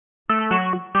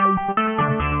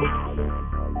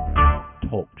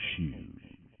Shoes.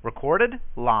 Recorded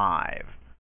live.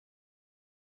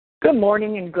 Good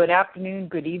morning and good afternoon,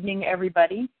 good evening,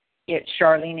 everybody. It's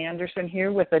Charlene Anderson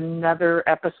here with another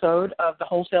episode of the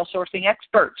Wholesale Sourcing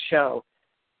Expert Show.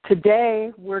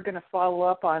 Today, we're going to follow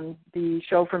up on the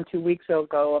show from 2 weeks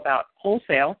ago about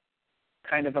wholesale,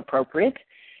 kind of appropriate.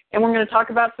 And we're going to talk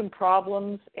about some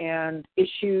problems and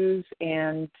issues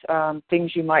and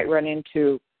things you might run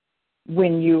into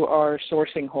when you are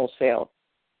sourcing wholesale.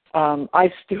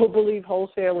 I still believe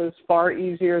wholesale is far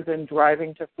easier than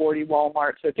driving to 40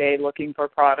 Walmarts a day looking for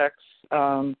products,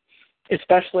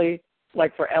 especially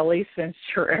like for Ellie, since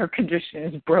her air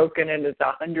conditioning is broken and it's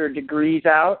 100 degrees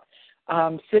out.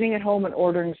 Sitting at home and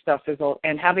ordering stuff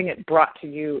and having it brought to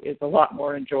you is a lot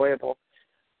more enjoyable.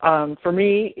 For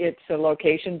me, it's a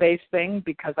location-based thing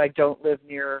because I don't live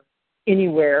near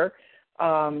anywhere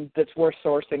that's worth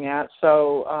sourcing at.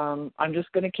 So I'm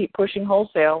just going to keep pushing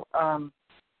wholesale.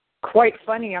 Quite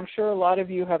funny, I'm sure a lot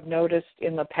of you have noticed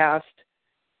in the past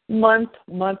month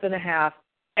and a half,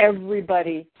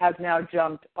 everybody has now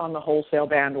jumped on the wholesale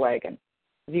bandwagon.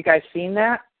 Have you guys seen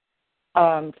that?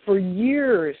 For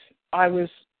years, I was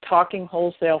talking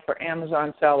wholesale for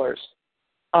Amazon sellers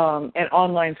and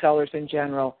online sellers in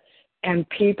general, and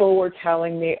people were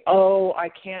telling me, oh, I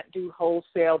can't do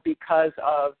wholesale because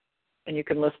of, and you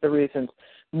can list the reasons,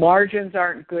 margins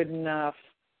aren't good enough.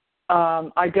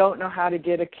 I don't know how to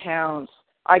get accounts.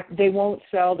 They won't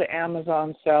sell to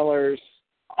Amazon sellers.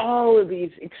 All of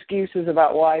these excuses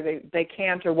about why they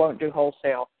can't or won't do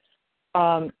wholesale.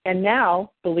 And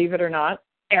now, believe it or not,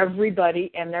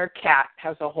 everybody and their cat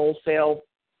has a wholesale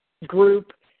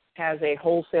group, has a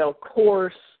wholesale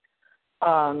course,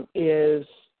 is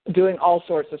doing all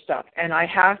sorts of stuff. And I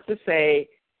have to say,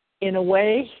 in a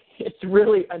way, it's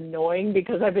really annoying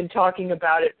because I've been talking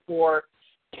about it for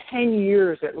 10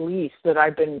 years at least that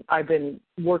I've been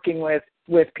working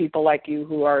with people like you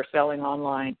who are selling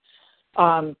online.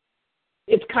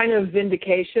 It's kind of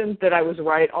vindication that I was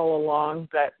right all along,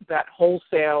 that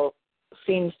wholesale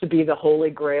seems to be the holy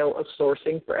grail of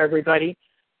sourcing for everybody.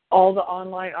 All the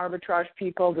online arbitrage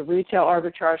people, the retail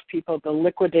arbitrage people, the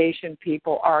liquidation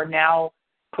people are now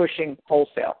pushing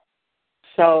wholesale.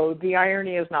 So the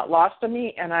irony is not lost on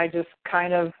me, and I just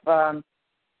kind of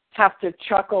have to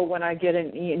chuckle when I get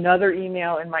another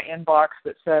email in my inbox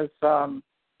that says,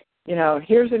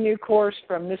 here's a new course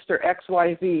from Mr.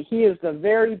 XYZ. He is the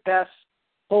very best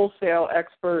wholesale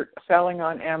expert selling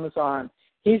on Amazon.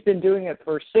 He's been doing it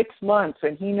for 6 months,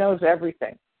 and he knows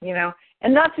everything,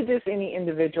 And not to diss any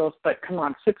individuals, but come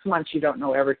on, 6 months you don't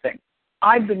know everything.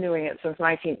 I've been doing it since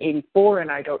 1984, and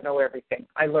I don't know everything.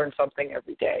 I learn something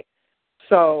every day.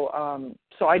 So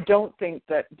I don't think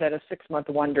that a 6-month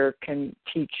wonder can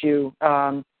teach you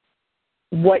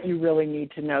what you really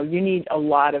need to know. You need a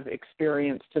lot of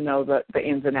experience to know the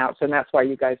ins and outs, and that's why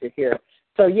you guys are here.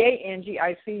 So yay, Angie,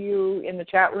 I see you in the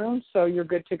chat room, so you're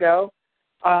good to go.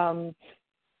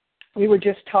 We were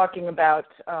just talking about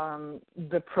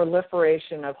the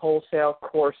proliferation of wholesale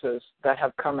courses that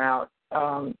have come out.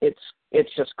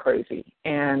 It's just crazy.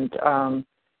 And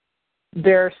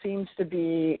there seems to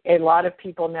be a lot of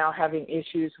people now having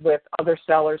issues with other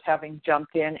sellers having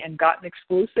jumped in and gotten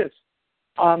exclusives.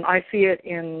 I see it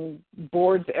in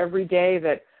boards every day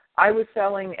that I was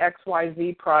selling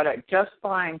XYZ product just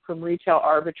fine from retail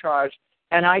arbitrage,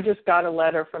 and I just got a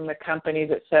letter from the company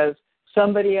that says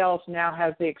somebody else now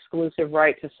has the exclusive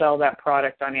right to sell that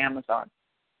product on Amazon.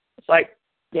 It's like,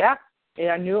 yeah,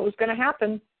 I knew it was going to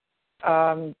happen.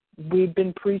 We've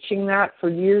been preaching that for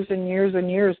years and years and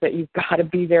years, that you've got to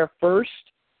be there first,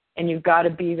 and you've got to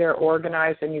be there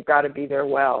organized, and you've got to be there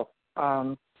well.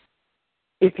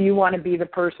 If you want to be the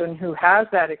person who has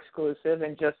that exclusive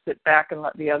and just sit back and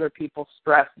let the other people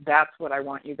stress, that's what I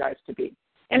want you guys to be.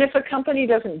 And if a company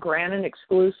doesn't grant an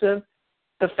exclusive,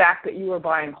 the fact that you are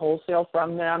buying wholesale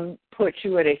from them puts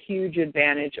you at a huge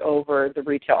advantage over the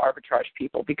retail arbitrage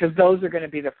people, because those are going to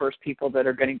be the first people that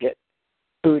are going to get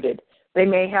booted. They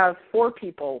may have 4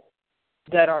 people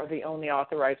that are the only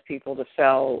authorized people to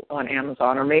sell on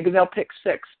Amazon, or maybe they'll pick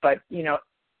 6. But,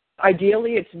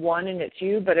 ideally it's 1 and it's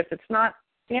you. But if it's not,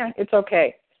 it's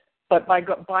okay. But by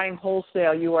buying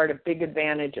wholesale, you are at a big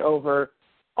advantage over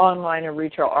online and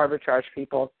retail arbitrage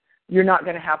people. You're not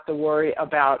going to have to worry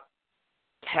about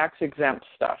tax-exempt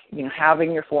stuff,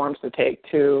 having your forms to take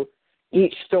to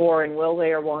each store, and will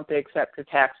they or won't they accept your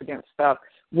tax-exempt stuff?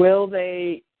 Will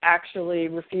they actually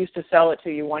refuse to sell it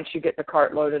to you once you get the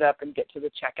cart loaded up and get to the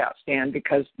checkout stand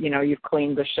because, you've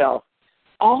cleaned the shelf?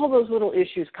 All those little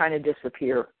issues kind of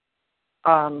disappear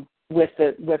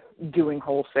with doing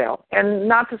wholesale. And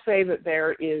not to say that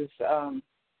there is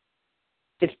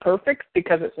it's perfect,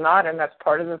 because it's not, and that's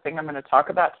part of the thing I'm going to talk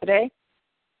about today,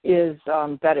 is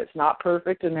that it's not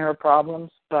perfect and there are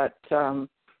problems, but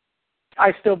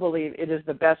I still believe it is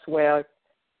the best way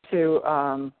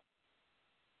to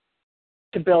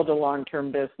build a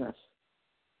long-term business.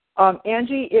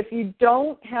 Angie, if you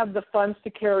don't have the funds to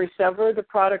carry several of the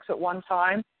products at one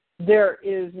time, there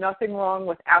is nothing wrong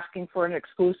with asking for an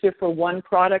exclusive for one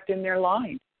product in their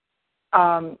line.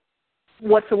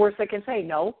 What's the worst they can say?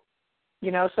 No.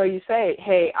 So you say,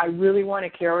 hey, I really want to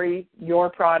carry your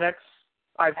products.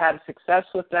 I've had success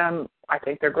with them. I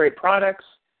think they're great products.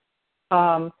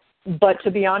 But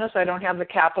to be honest, I don't have the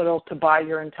capital to buy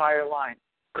your entire line.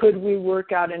 Could we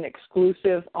work out an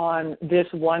exclusive on this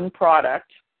one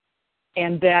product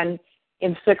and then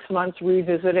in 6 months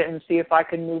revisit it and see if I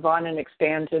can move on and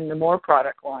expand into more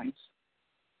product lines?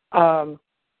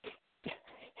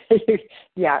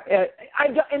 Yeah,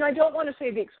 I don't want to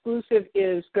say the exclusive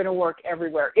is going to work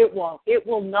everywhere. It won't. It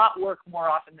will not work more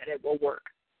often than it will work.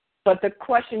 But the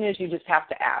question is, you just have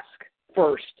to ask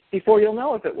first before you'll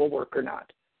know if it will work or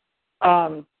not.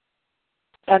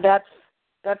 And that's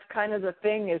kind of the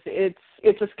thing. Is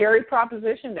it's a scary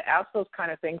proposition to ask those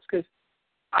kind of things, because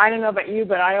I don't know about you,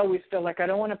 but I always feel like I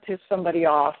don't want to piss somebody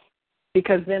off,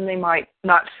 because then they might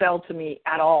not sell to me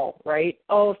at all, right?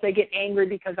 Oh, if they get angry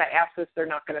because I asked this, they're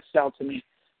not going to sell to me.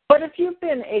 But if you've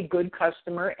been a good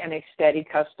customer and a steady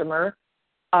customer,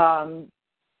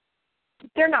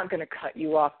 they're not going to cut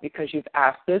you off because you've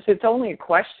asked this. It's only a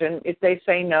question. If they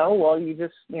say no, well, you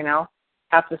just,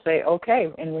 have to say okay,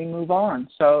 and we move on.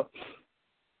 So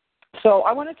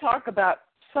I want to talk about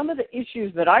some of the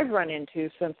issues that I've run into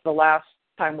since the last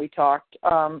time we talked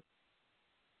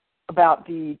about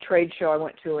the trade show I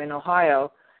went to in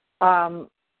Ohio.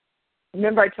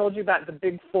 Remember I told you about the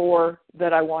big 4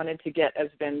 that I wanted to get as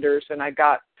vendors, and I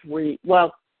got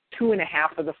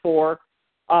 2.5 of the 4.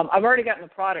 I've already gotten the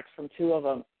products from 2 of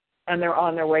them, and they're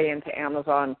on their way into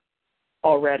Amazon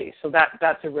already. So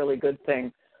that's a really good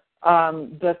thing.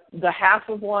 The half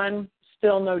of one,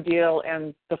 still no deal,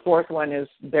 and the 4th one is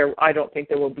there. I don't think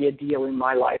there will be a deal in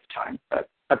my lifetime, but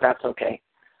that's okay.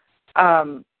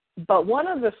 But one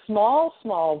of the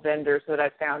small vendors that I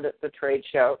found at the trade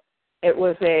show, it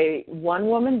was a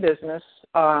one-woman business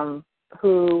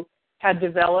who had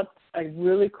developed a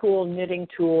really cool knitting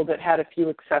tool that had a few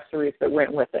accessories that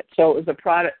went with it. So it was a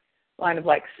product line of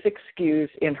like 6 SKUs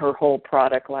in her whole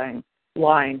product line.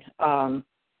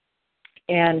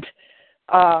 And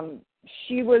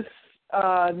she was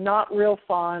not real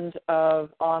fond of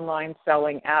online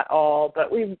selling at all, but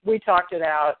we talked it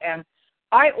out, and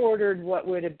I ordered what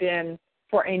would have been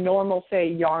for a normal, say,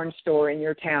 yarn store in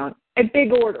your town, a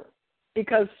big order,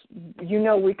 because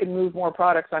we can move more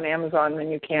products on Amazon than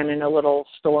you can in a little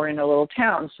store in a little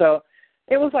town. So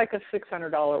it was like a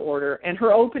 $600 order, and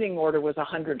her opening order was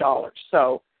 $100,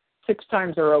 so 6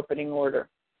 times her opening order,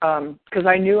 because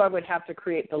I knew I would have to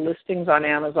create the listings on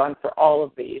Amazon for all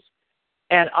of these,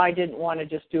 and I didn't want to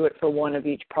just do it for 1 of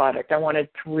each product. I wanted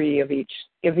 3 of each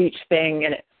thing,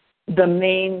 and the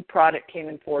main product came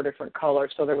in 4 different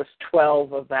colors, so there was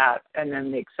 12 of that, and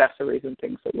then the accessories and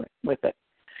things that went with it.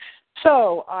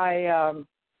 So I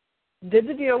did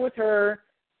the deal with her,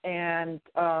 and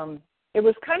it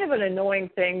was kind of an annoying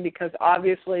thing because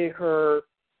obviously her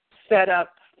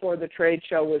setup for the trade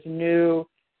show was new.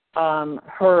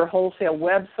 Her wholesale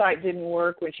website didn't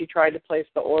work when she tried to place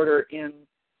the order in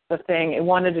the thing. It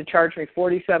wanted to charge me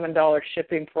 $47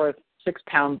 shipping for a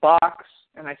 6-pound box.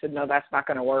 And I said, no, that's not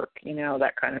going to work,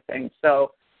 that kind of thing.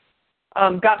 So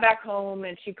got back home,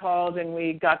 and she called, and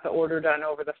we got the order done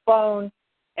over the phone,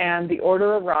 and the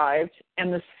order arrived.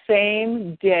 And the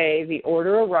same day the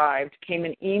order arrived came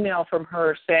an email from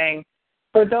her saying,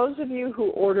 for those of you who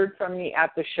ordered from me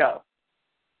at the show,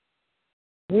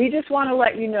 we just want to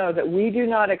let you know that we do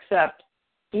not accept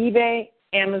eBay,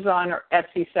 Amazon, or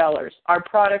Etsy sellers. Our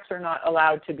products are not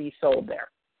allowed to be sold there.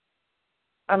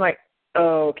 I'm like,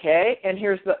 okay, and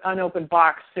here's the unopened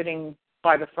box sitting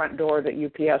by the front door that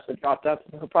UPS had dropped off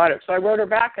her product. So I wrote her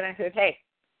back, and I said, hey,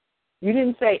 you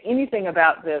didn't say anything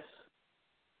about this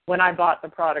when I bought the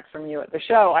products from you at the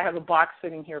show. I have a box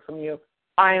sitting here from you.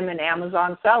 I am an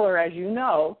Amazon seller, as you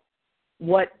know.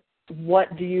 What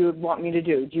do you want me to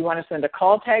do? Do you want to send a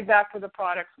call tag back for the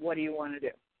products? What do you want to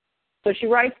do? So she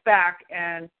writes back,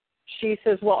 and she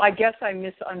says, well, I guess I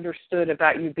misunderstood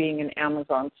about you being an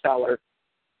Amazon seller.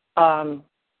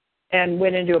 And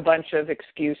went into a bunch of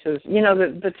excuses,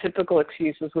 the typical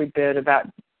excuses we bid about,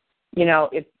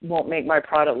 it won't make my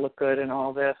product look good and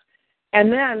all this.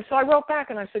 And then, so I wrote back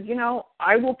and I said,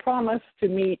 I will promise to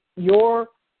meet your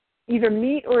either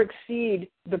meet or exceed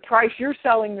the price you're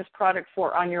selling this product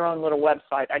for on your own little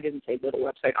website. I didn't say little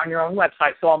website, on your own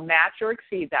website. So I'll match or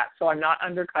exceed that, so I'm not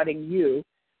undercutting you.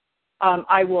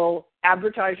 I will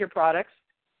advertise your products.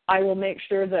 I will make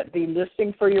sure that the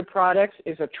listing for your products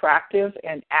is attractive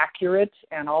and accurate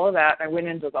and all of that. I went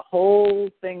into the whole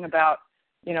thing about,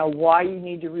 why you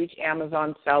need to reach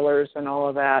Amazon sellers and all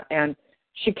of that. And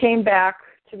she came back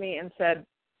to me and said,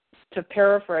 to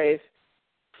paraphrase,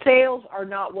 sales are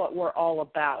not what we're all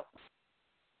about.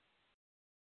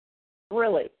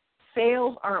 Really,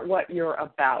 sales aren't what you're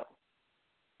about.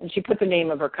 And she put the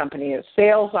name of her company as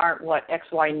Sales Aren't What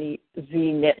XYZ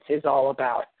Knits is all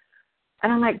about.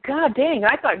 And I'm like, God dang,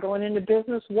 I thought going into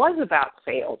business was about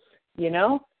sales,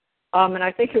 And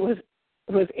I think it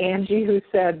was Angie who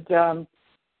said,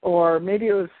 or maybe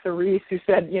it was Cerise who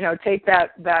said, take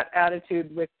that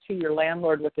attitude to your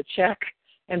landlord with a check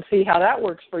and see how that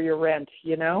works for your rent,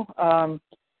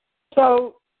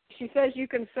 So she says you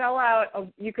can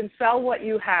sell what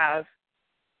you have,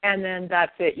 and then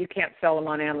that's it. You can't sell them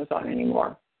on Amazon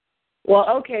anymore. Well,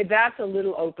 okay, that's a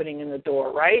little opening in the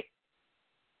door, right?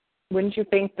 Wouldn't you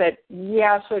think that,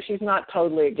 so she's not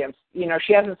totally against,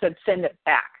 she hasn't said send it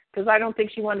back, because I don't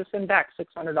think she wanted to send back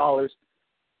 $600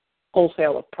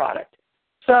 wholesale of product.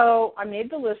 So I made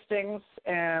the listings,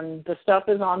 and the stuff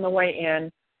is on the way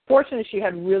in. Fortunately, she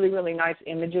had really, really nice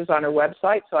images on her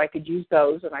website, so I could use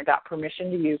those, and I got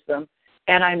permission to use them.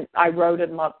 And I wrote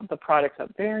the products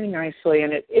up very nicely,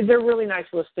 and they're really nice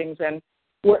listings. And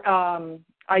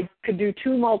I could do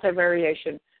 2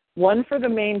 multi-variation, one for the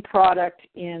main product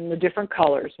in the different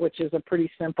colors, which is a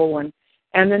pretty simple one,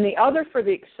 and then the other for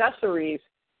the accessories.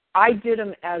 I did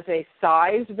them as a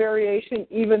size variation,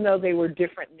 even though they were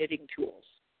different knitting tools.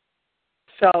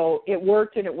 So it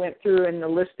worked, and it went through, and the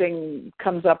listing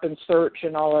comes up in search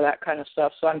and all of that kind of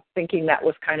stuff. So I'm thinking that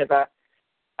was kind of a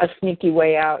sneaky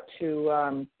way out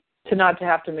to not to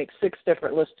have to make 6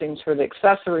 different listings for the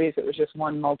accessories. It was just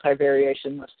one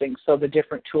multi-variation listing, so the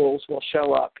different tools will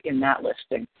show up in that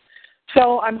listing.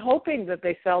 So I'm hoping that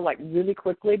they sell really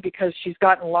quickly, because she's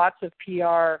gotten lots of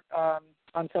PR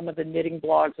on some of the knitting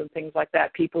blogs and things like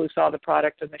that. People who saw the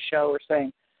product in the show are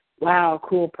saying, wow,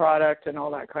 cool product and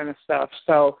all that kind of stuff.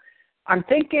 So I'm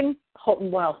I'm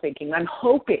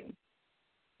hoping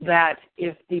that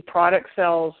if the product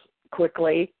sells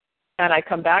quickly and I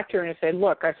come back to her and I say,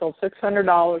 look, I sold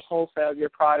 $600 wholesale of your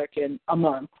product in a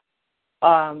month.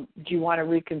 Do you want to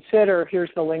reconsider?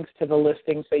 Here's the links to the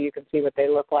listing so you can see what they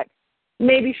look like.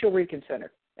 Maybe she'll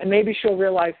reconsider, and maybe she'll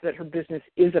realize that her business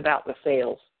is about the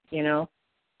sales,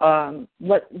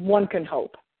 one can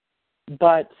hope.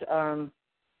 But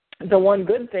the one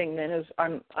good thing then is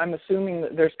I'm assuming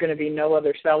that there's going to be no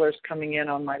other sellers coming in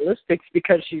on my listings,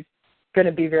 because she's going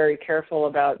to be very careful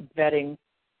about vetting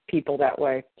people that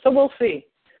way. So we'll see.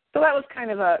 So that was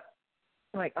kind of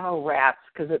oh, rats,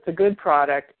 because it's a good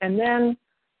product. And then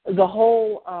the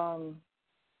whole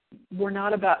we're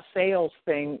not about sales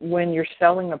thing, when you're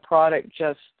selling a product,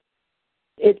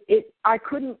 I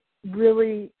couldn't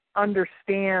really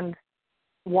understand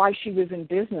why she was in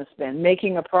business then,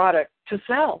 making a product to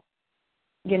sell.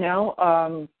 Is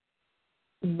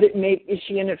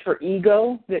she in it for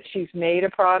ego, that she's made a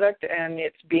product and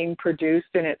it's being produced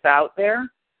and it's out there?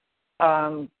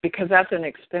 Because that's an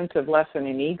expensive lesson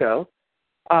in ego.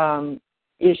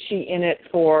 Is she in it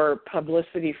for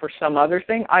publicity for some other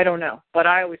thing? I don't know. But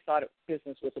I always thought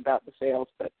business was about the sales,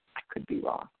 but I could be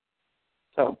wrong.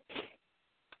 So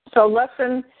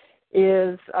lesson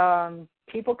is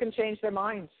people can change their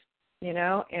minds,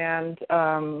 and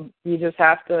you just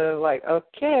have to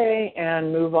okay,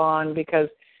 and move on, because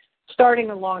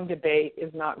starting a long debate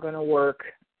is not going to work,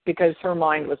 because her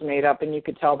mind was made up, and you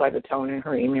could tell by the tone in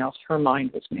her emails, her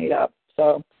mind was made up.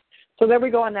 So there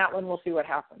we go on that one. We'll see what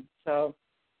happens. So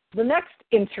the next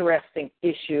interesting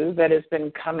issue that has been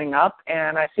coming up,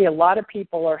 and I see a lot of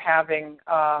people are having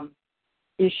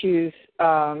issues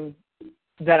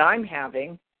that I'm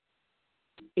having,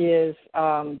 is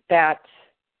that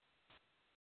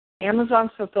Amazon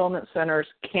fulfillment centers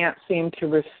can't seem to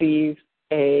receive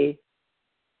a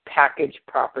package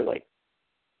properly,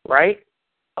 right?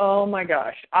 Oh, my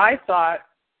gosh. I thought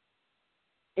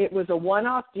it was a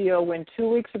one-off deal when 2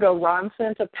 weeks ago Ron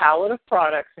sent a pallet of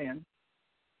products in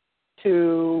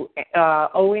to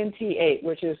ONT8,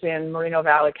 which is in Moreno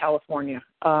Valley, California.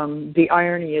 The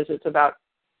irony is it's about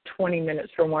 20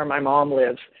 minutes from where my mom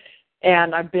lives,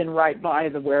 and I've been right by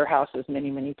the warehouses many,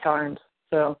 many times.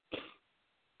 So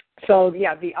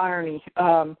yeah, the irony.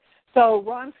 So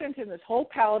Ron sent in this whole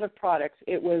pallet of products.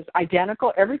 It was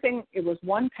identical. Everything, it was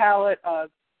one pallet of,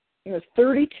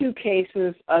 32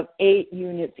 cases of 8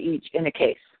 units each in a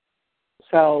case.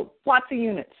 So lots of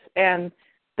units, and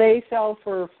they sell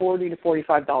for $40 to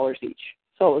 $45 each.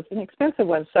 So it was an expensive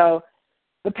one. So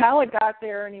the pallet got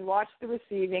there, and he watched the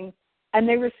receiving, and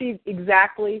they received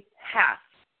exactly half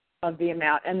of the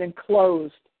amount and then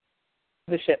closed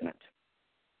the shipment.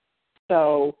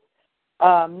 So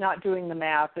not doing the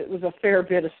math, it was a fair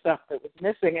bit of stuff that was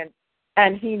missing,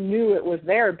 and he knew it was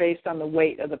there based on the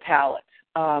weight of the pallet.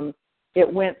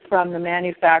 It went from the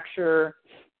manufacturer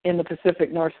in the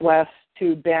Pacific Northwest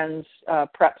to Ben's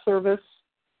prep service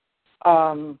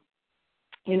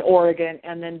in Oregon,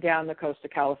 and then down the coast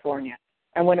of California.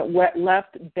 And when it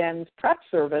left Ben's prep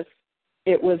service,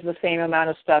 it was the same amount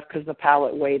of stuff because the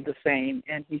pallet weighed the same.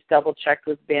 And he's double-checked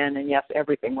with Ben, and yes,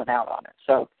 everything went out on it.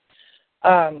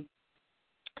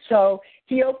 So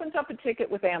he opens up a ticket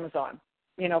with Amazon,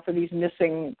 for these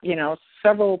missing,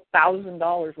 several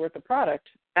 $1,000s worth of product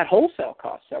at wholesale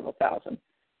cost, several thousand,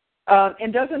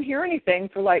 and doesn't hear anything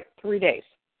for like 3 days.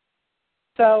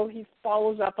 So he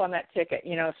follows up on that ticket,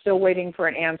 still waiting for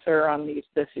an answer on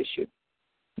this issue.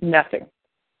 Nothing.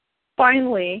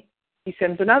 Finally, he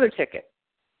sends another ticket.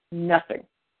 Nothing.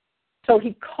 So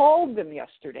he called them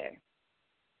yesterday,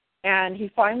 and he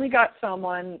finally got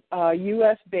someone, a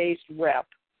U.S.-based rep,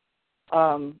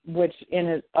 which in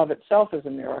and of itself is a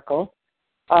miracle,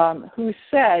 who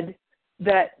said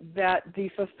that the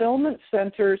fulfillment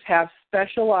centers have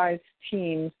specialized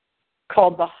teams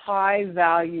called the high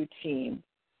value team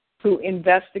who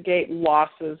investigate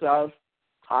losses of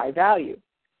high value,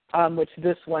 which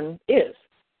this one is.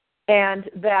 And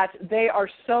that they are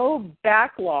so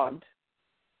backlogged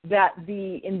that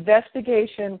the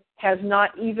investigation has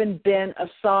not even been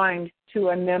assigned to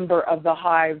a member of the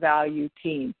high value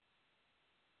team.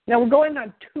 Now we're going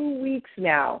on 2 weeks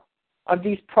now of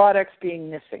these products being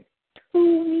missing.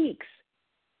 2 weeks.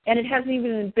 And it hasn't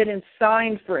even been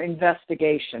assigned for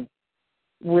investigation,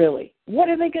 really. What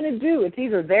are they going to do? It's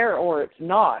either there or it's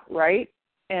not, right?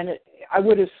 And I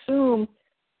would assume,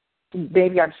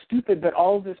 maybe I'm stupid, but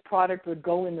all of this product would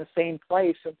go in the same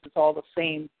place since it's all the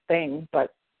same thing,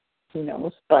 but who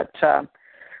knows? But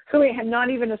so we had not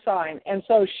even assigned. And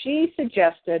so she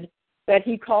suggested that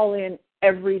he call in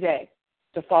every day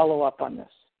to follow up on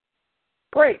this.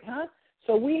 Great, huh?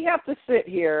 So we have to sit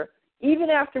here, even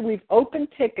after we've opened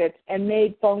tickets and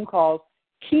made phone calls,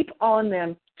 keep on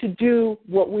them to do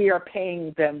what we are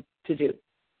paying them to do.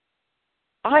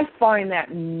 I find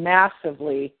that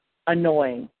massively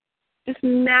annoying, just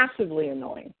massively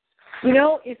annoying.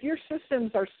 If your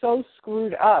systems are so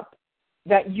screwed up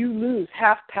that you lose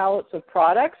half pallets of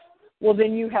products, well,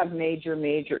 then you have major,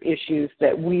 major issues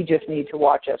that we just need to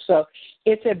watch out. So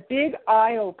it's a big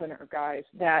eye-opener, guys,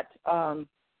 that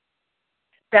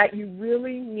you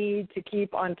really need to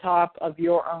keep on top of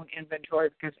your own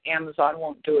inventory because Amazon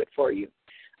won't do it for you.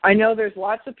 I know there's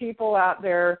lots of people out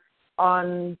there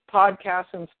on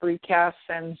podcasts and Spreecasts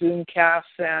and Zoomcasts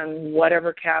and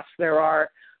whatever casts there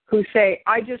are who say,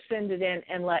 I just send it in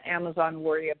and let Amazon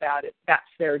worry about it. That's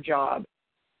their job.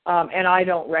 And I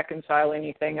don't reconcile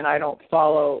anything, and I don't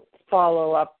follow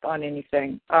up on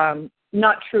anything.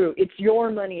 Not true. It's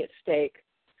your money at stake.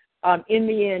 In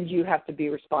the end, you have to be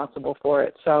responsible for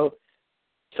it. So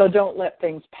don't let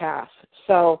things pass.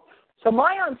 So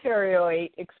my Ontario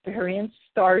 8 experience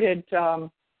started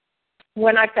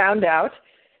when I found out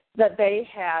that they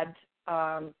had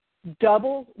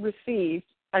double received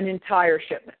an entire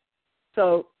shipment.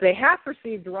 So they half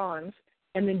received Ron's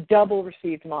and then double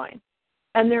received mine.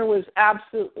 And there was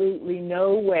absolutely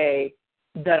no way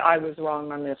that I was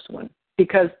wrong on this one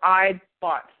because I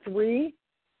bought 3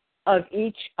 of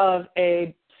each of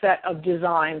a set of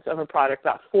designs of a product,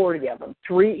 about 40 of them,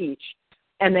 3 each.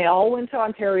 And they all went to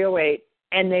Ontario 8,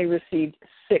 and they received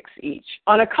 6 each.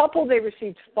 On a couple, they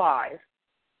received 5.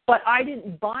 But I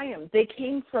didn't buy them. They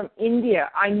came from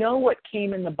India. I know what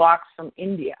came in the box from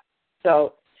India.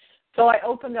 So I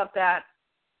opened up that.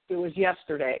 It was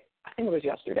yesterday. I think it was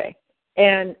yesterday.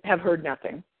 And have heard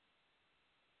nothing.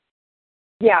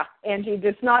 Yeah, Angie,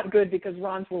 it's not good because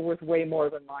Ron's were worth way more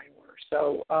than mine were,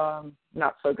 so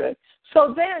not so good.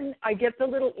 So then I get the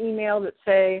little email that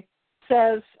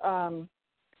says,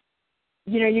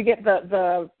 you get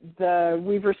the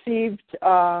we've received,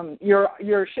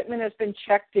 your shipment has been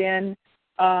checked in,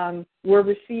 we're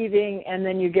receiving, and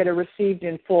then you get a received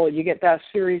in full. You get that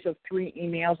series of 3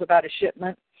 emails about a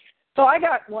shipment. So I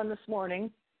got one this morning.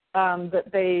 That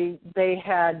they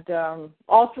had,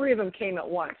 all 3 of them came at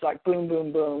once, like boom,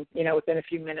 boom, boom, within a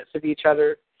few minutes of each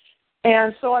other.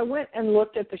 And so I went and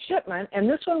looked at the shipment, and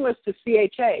this one was to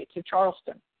CHA, to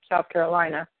Charleston, South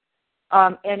Carolina.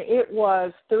 And it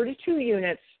was 32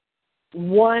 units,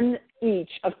 1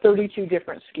 each of 32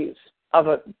 different SKUs.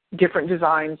 different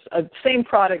designs, same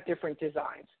product, different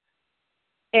designs.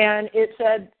 And it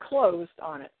said closed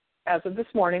on it as of this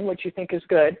morning, which you think is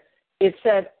good. It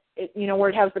said, where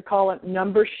it has the column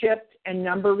number shipped and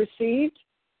number received,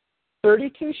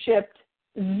 32 shipped,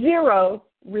 0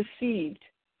 received.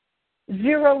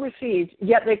 0 received,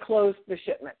 yet they closed the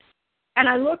shipment. And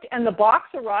I looked, and the box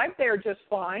arrived there just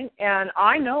fine. And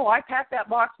I know I packed that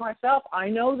box myself. I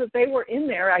know that they were in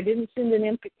there. I didn't send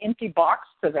an empty box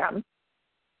to them.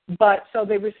 But so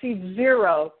they received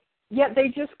 0, yet they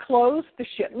just closed the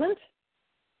shipment.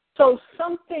 So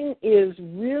something is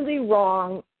really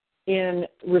wrong in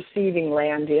receiving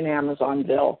land in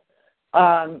Amazonville,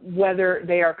 whether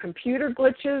they are computer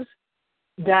glitches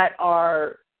that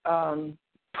are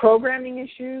programming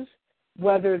issues,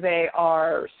 whether they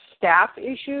are staff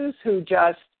issues who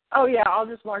just, I'll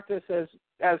just mark this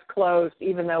as closed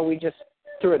even though we just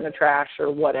threw it in the trash or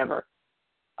whatever.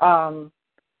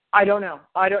 I don't know.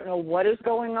 I don't know what is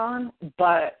going on,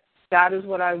 but that is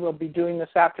what I will be doing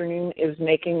this afternoon, is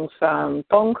making some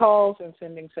phone calls and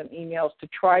sending some emails to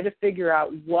try to figure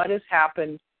out what has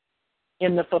happened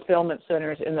in the fulfillment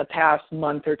centers in the past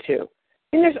month or two.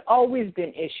 And there's always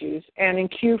been issues, and in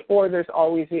Q4 there's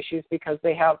always issues because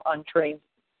they have untrained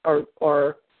or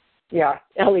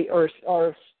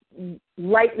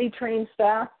lightly trained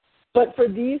staff. But for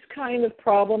these kind of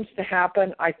problems to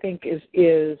happen, I think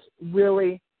is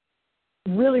really,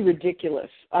 really ridiculous.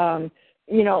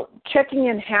 Checking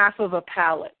in half of a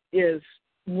pallet is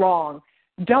wrong.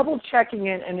 Double checking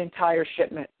in an entire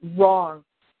shipment, wrong.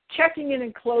 Checking in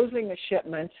and closing a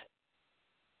shipment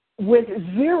with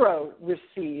 0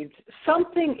 received,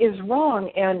 something is wrong.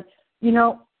 And,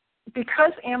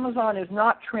 because Amazon is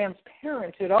not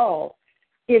transparent at all,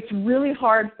 it's really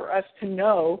hard for us to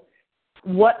know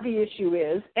what the issue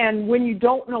is. And when you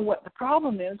don't know what the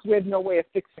problem is, we have no way of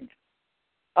fixing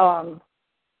it.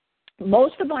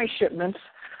 Most of my shipments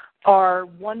are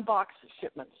one-box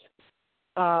shipments.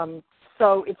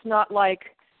 So it's not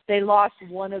like they lost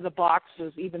one of the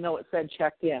boxes even though it said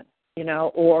checked in,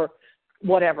 or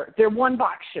whatever. They're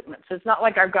one-box shipments. It's not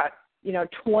like I've got,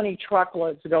 20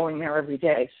 truckloads going there every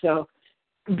day. So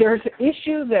there's an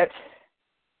issue that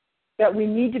we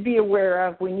need to be aware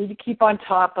of, we need to keep on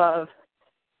top of,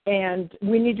 and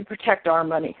we need to protect our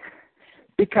money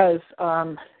because,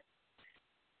 Angie,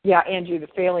 the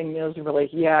failing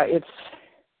miserably. Yeah,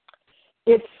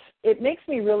 it makes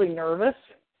me really nervous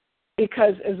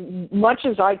because as much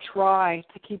as I try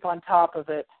to keep on top of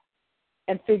it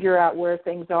and figure out where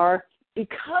things are,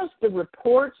 because the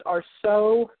reports are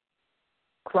so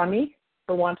crummy,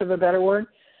 for want of a better word,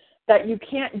 that you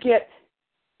can't get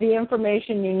the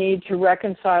information you need to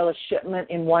reconcile a shipment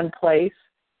in one place.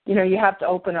 You have to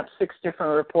open up 6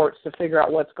 different reports to figure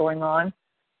out what's going on.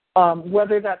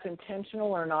 Whether that's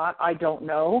intentional or not, I don't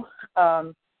know.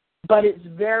 But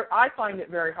I find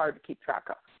it very hard to keep track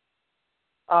of.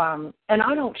 And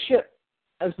I don't ship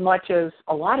as much as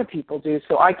a lot of people do,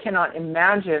 so I cannot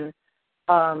imagine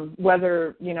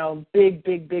whether,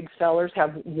 big sellers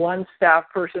have one staff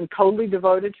person totally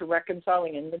devoted to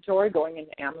reconciling inventory going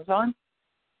into Amazon.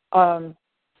 I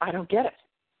don't get it.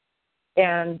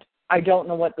 And I don't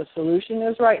know what the solution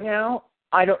is right now.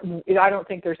 I don't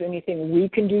think there's anything we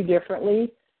can do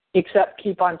differently except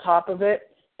keep on top of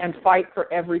it and fight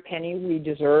for every penny we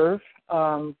deserve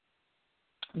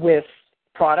with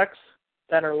products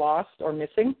that are lost or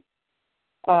missing.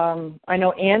 I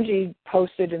know Angie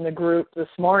posted in the group this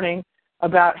morning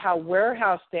about how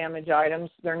warehouse damage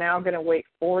items, they're now going to wait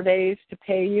 4 days to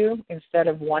pay you instead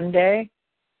of 1 day.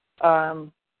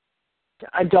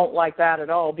 I don't like that at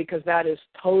all because that is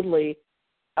totally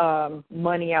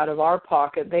money out of our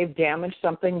pocket. They've damaged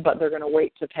something, but they're going to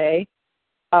wait to pay.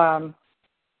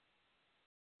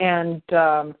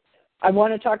 I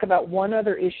want to talk about one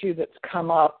other issue that's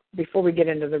come up before we get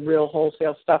into the real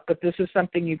wholesale stuff, but this is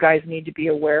something you guys need to be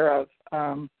aware of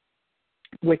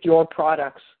with your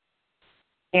products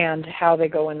and how they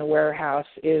go in the warehouse.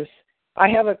 Is I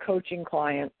have a coaching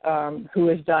client who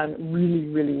has done really,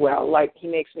 really well. Like, he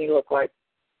makes me look like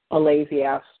a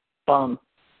lazy-ass bum.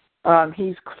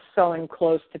 He's selling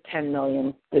close to $10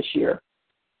 million this year.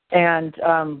 And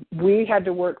we had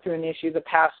to work through an issue the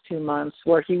past 2 months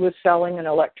where he was selling an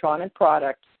electronic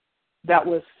product that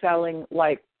was selling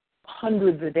like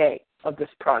hundreds a day of this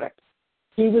product.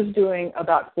 He was doing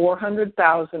about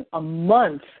 $400,000 a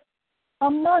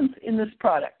month in this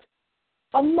product.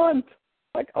 A month.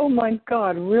 Like, oh my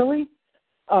God, really?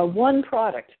 One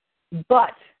product.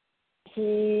 But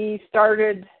he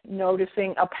started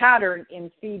noticing a pattern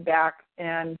in feedback,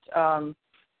 and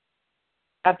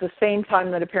at the same time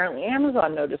that apparently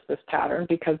Amazon noticed this pattern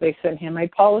because they sent him a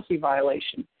policy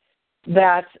violation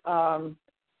that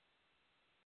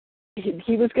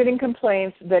he was getting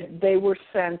complaints that they were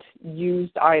sent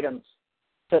used items,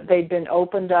 that they'd been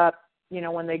opened up,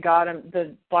 when they got them,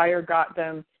 the buyer got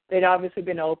them, they'd obviously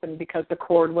been opened because the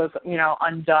cord was,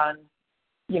 undone.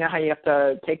 You know how you have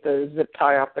to take the zip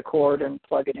tie off the cord and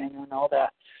plug it in and all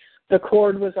that. The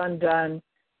cord was undone.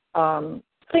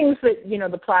 Things that,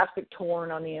 the plastic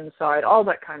torn on the inside, all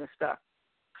that kind of stuff.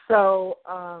 So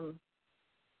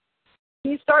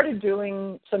he started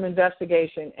doing some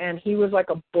investigation, and he was like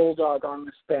a bulldog on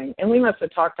this thing. And we must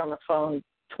have talked on the phone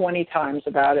 20 times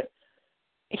about it.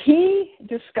 He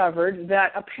discovered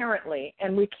that apparently,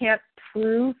 and we can't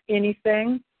prove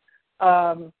anything,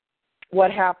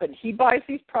 what happened. He buys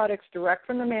these products direct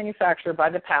from the manufacturer by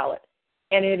the pallet,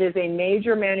 and it is a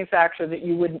major manufacturer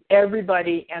that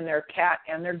everybody and their cat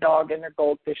and their dog and their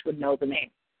goldfish would know the name.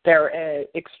 They're an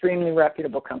extremely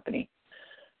reputable company.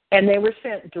 And they were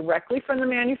sent directly from the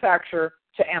manufacturer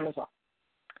to Amazon.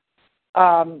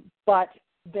 But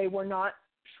they were not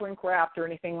shrink wrapped or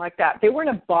anything like that. They were in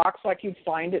a box like you'd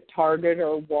find at Target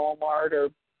or Walmart or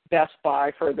Best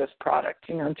Buy for this product,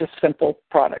 just simple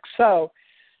products. So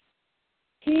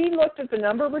he looked at the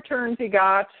number of returns he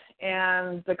got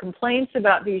and the complaints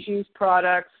about these used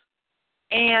products,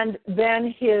 and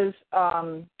then his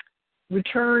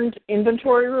returned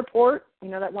inventory report,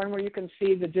 that one where you can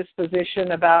see the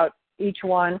disposition about each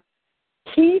one.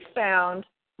 He found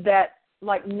that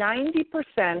like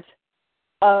 90%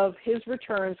 of his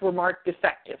returns were marked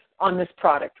defective on this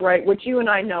product, right? Which you and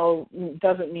I know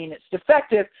doesn't mean it's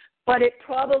defective, but it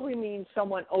probably means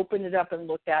someone opened it up and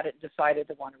looked at it and decided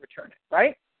to want to return it,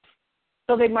 right?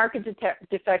 So they mark it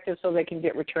defective so they can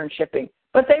get return shipping.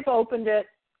 But they've opened it,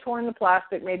 torn the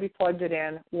plastic, maybe plugged it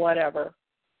in, whatever,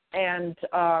 and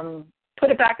put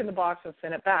it back in the box and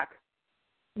sent it back.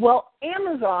 Well,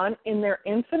 Amazon, in their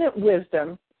infinite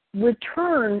wisdom,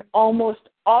 returned almost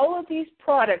all of these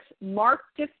products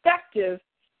marked defective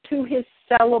to his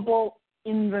sellable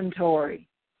inventory.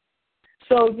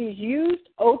 So these used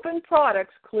open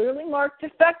products clearly marked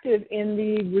defective in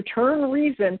the return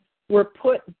reason were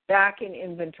put back in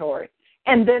inventory.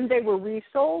 And then they were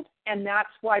resold, and that's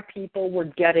why people were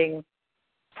getting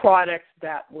products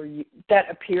that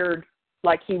appeared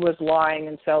like he was lying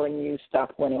and selling used stuff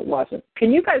when it wasn't.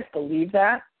 Can you guys believe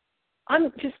that?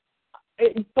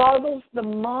 It boggles the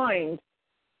mind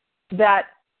that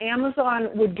Amazon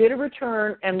would get a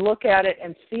return and look at it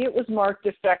and see it was marked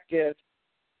defective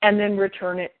and then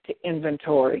return it to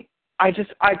inventory. I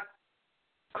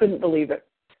couldn't believe it.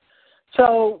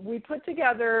 So we put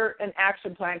together an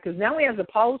action plan because now he has a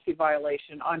policy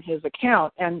violation on his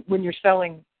account, and when you're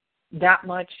selling that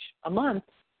much a month,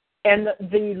 and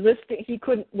the listing,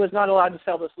 was not allowed to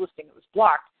sell this listing, it was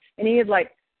blocked, and he had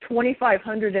like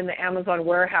 2,500 in the Amazon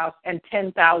warehouse and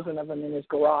 10,000 of them in his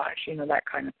garage, that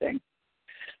kind of thing.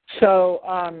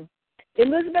 So,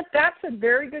 Elizabeth, that's a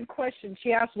very good question.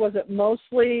 She asked, was it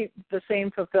mostly the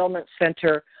same fulfillment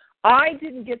center? I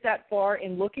didn't get that far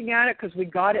in looking at it because we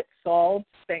got it solved,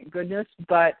 thank goodness.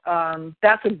 But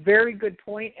that's a very good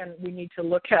point, and we need to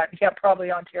look at,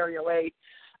 probably Ontario 8.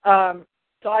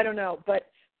 So I don't know.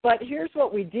 But here's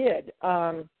what we did.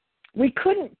 We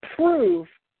couldn't prove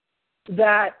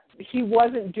that he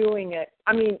wasn't doing it.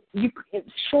 I mean, it's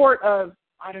short of,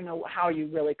 I don't know how you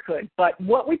really could. But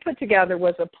what we put together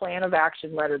was a plan of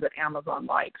action letter that Amazon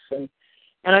likes.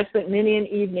 And I spent many an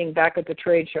evening back at the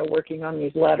trade show working on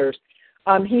these letters.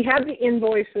 He had the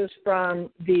invoices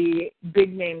from the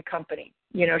big name company,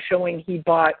 showing he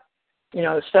bought,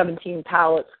 17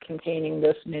 pallets containing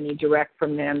this many direct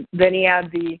from them. Then he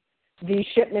had the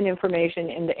shipment information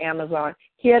into Amazon.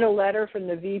 He had a letter from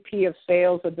the VP of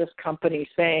sales of this company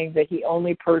saying that he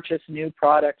only purchased new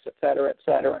products, et cetera, et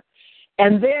cetera.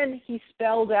 And then he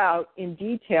spelled out in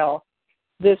detail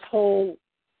this whole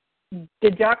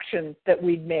deduction that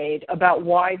we'd made about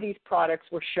why these products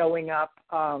were showing up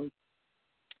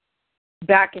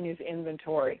back in his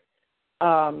inventory.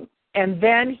 And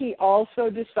then he also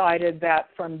decided that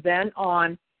from then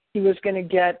on he was going to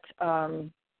get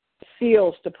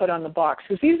seals to put on the box.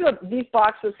 Because these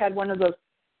boxes had one of those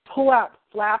pull-out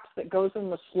flaps that goes in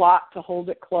the slot to hold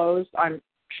it closed. I'm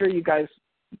sure you guys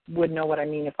would know what I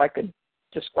mean if I could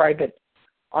describe it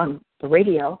on the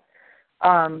radio.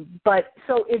 But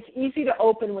so it's easy to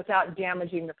open without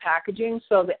damaging the packaging.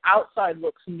 So the outside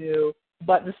looks new,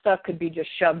 but the stuff could be just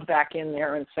shoved back in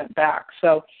there and sent back.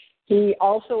 So he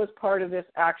also, as part of this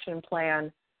action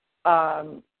plan,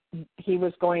 he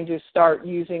was going to start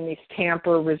using these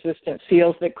tamper-resistant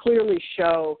seals that clearly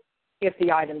show if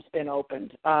the item's been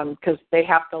opened, because they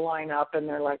have to line up and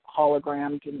they're like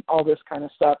hologrammed and all this kind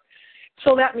of stuff.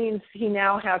 So that means he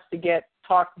now has to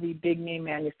talk to the big name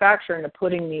manufacturer into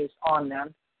putting these on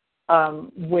them,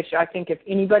 which I think if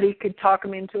anybody could talk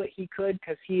him into it, he could,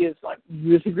 because he is like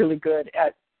really, really good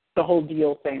at the whole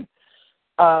deal thing.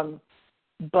 So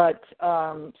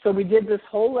we did this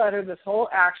whole letter, this whole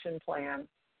action plan,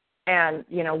 and,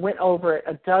 went over it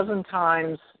a dozen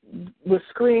times with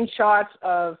screenshots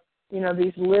of,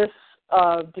 these lists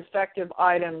of defective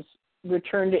items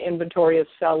returned to inventory as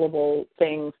sellable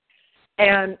things.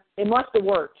 And it must have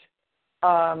worked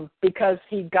because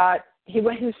he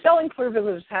was selling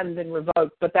privileges hadn't been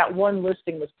revoked, but that one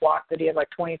listing was blocked that he had like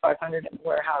 2,500 in the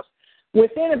warehouse.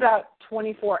 Within about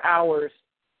 24 hours,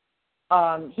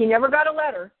 he never got a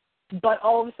letter, but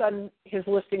all of a sudden his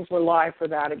listings were live for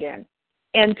that again.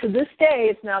 And to this day,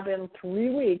 it's now been 3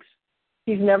 weeks.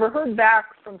 He's never heard back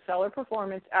from Seller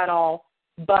Performance at all,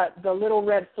 but the little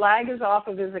red flag is off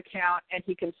of his account and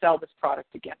he can sell this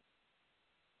product again.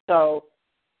 So,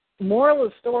 moral of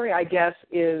the story, I guess,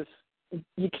 is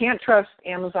you can't trust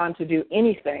Amazon to do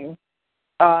anything.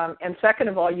 And second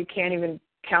of all, you can't even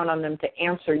count on them to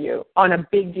answer you on a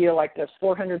big deal like this,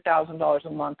 $400,000 a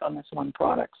month on this one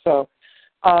product. So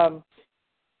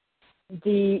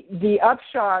the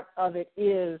upshot of it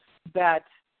is that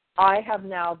I have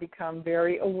now become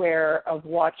very aware of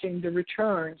watching the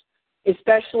returns,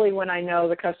 especially when I know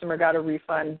the customer got a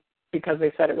refund because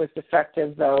they said it was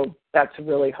defective, though that's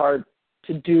really hard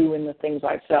to do in the things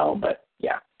I sell, but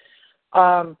yeah.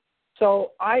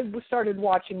 So I started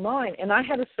watching mine, and I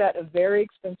had a set of very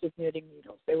expensive knitting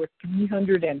needles. They were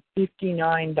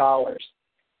 $359,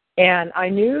 and I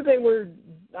knew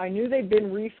they'd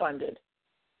been refunded,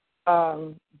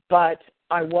 but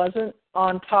I wasn't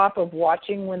on top of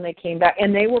watching when they came back,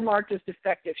 and they were marked as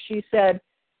defective. She said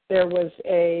there was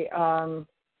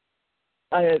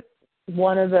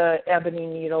one of the ebony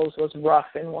needles was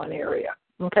rough in one area.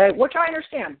 Okay, which I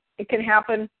understand. It can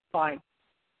happen, fine.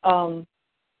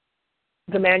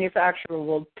 The manufacturer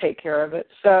will take care of it.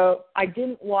 So I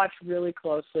didn't watch really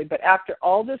closely, but after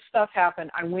all this stuff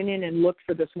happened, I went in and looked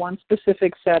for this one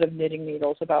specific set of knitting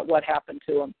needles about what happened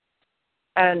to them.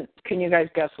 And can you guys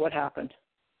guess what happened?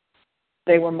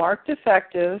 They were marked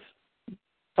defective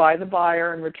by the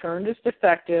buyer and returned as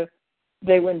defective.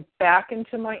 They went back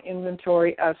into my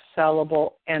inventory as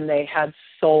sellable, and they had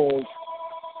sold.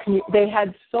 They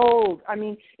had sold. I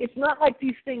mean, it's not like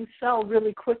these things sell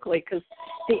really quickly because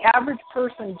the average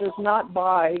person does not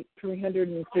buy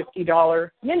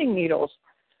 $350 knitting needles.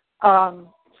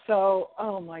 So,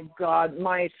 oh my God,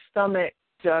 my stomach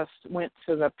just went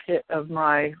to the pit of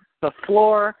the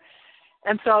floor.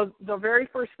 And so the very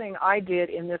first thing I did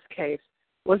in this case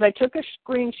was I took a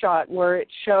screenshot where it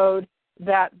showed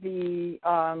that the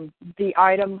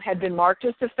item had been marked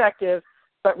as defective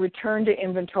but returned to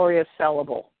inventory as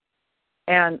sellable.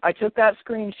 And I took that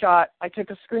screenshot. I took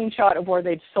a screenshot of where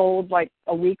they'd sold like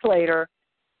a week later,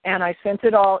 and I sent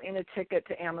it all in a ticket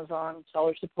to Amazon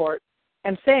seller support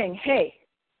and saying, hey,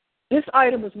 this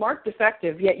item was marked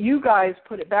defective, yet you guys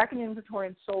put it back in inventory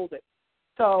and sold it.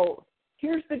 So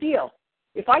here's the deal.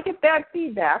 If I get bad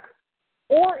feedback,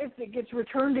 or if it gets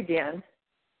returned again,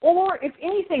 or if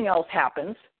anything else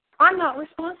happens, I'm not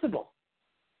responsible.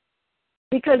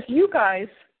 Because you guys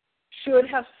should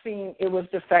have seen it was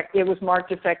marked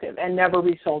defective and never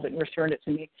resold it and returned it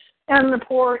to me. And the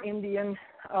poor Indian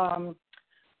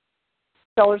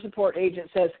seller support agent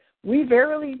says, we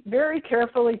very, very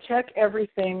carefully check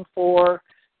everything for,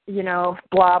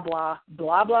 blah, blah,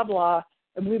 blah, blah, blah.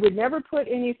 And we would never put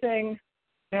anything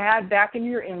bad back in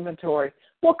your inventory.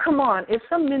 Well, come on. Is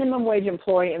some minimum wage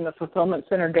employee in the fulfillment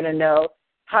center going to know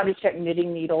how to check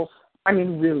knitting needles? I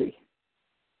mean, really?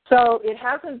 So it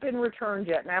hasn't been returned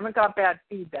yet, and I haven't got bad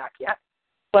feedback yet.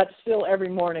 But still, every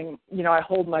morning, I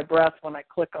hold my breath when I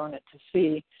click on it to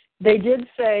see. They did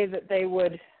say that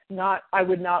I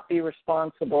would not be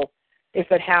responsible if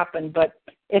it happened, but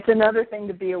it's another thing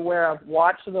to be aware of.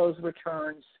 Watch those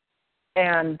returns.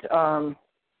 And,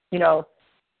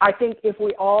 I think if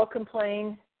we all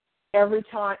complain every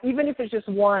time, even if it's just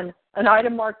one, an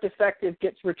item marked defective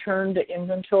gets returned to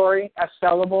inventory as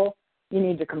sellable, you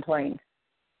need to complain.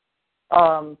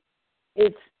 I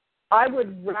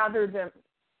would rather them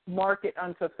mark it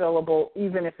unfulfillable,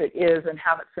 even if it is, and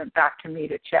have it sent back to me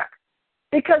to check.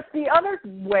 Because the other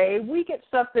way, we get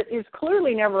stuff that is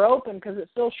clearly never open because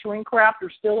it's still shrink wrapped or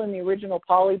still in the original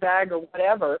poly bag or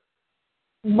whatever,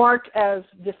 marked as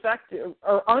defective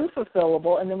or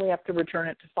unfulfillable, and then we have to return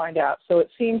it to find out. So it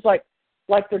seems like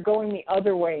they're going the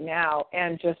other way now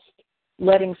and just,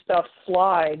 letting stuff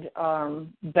slide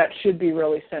that should be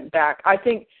really sent back. I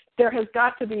think there has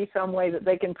got to be some way that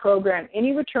they can program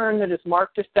any return that is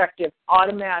marked defective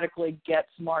automatically gets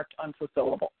marked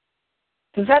unfulfillable.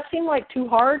 Does that seem like too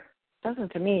hard? It doesn't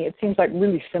to me. It seems like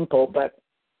really simple, but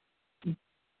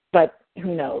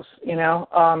who knows, you know?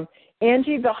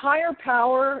 Angie, the higher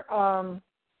power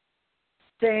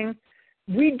thing,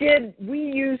 we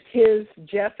used his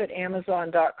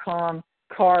Jeff@Amazon.com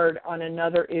card on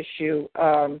another issue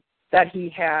that he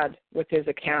had with his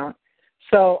account.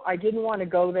 So I didn't want to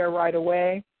go there right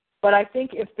away. But I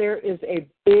think if there is a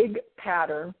big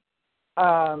pattern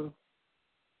of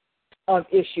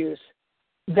issues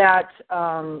that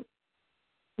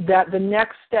the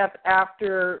next step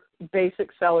after basic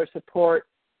seller support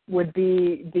would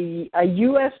be a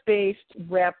U.S.-based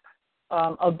rep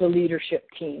of the leadership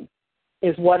team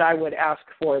is what I would ask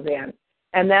for then.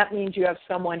 And that means you have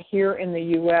someone here in the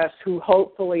U.S. who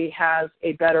hopefully has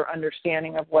a better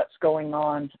understanding of what's going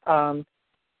on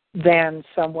than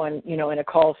someone, you know, in a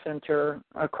call center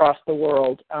across the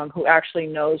world who actually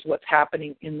knows what's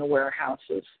happening in the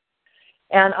warehouses.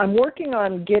 And I'm working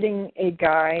on getting a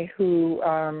guy who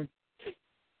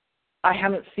I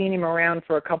haven't seen him around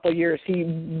for a couple of years. He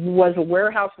was a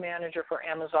warehouse manager for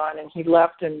Amazon, and he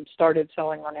left and started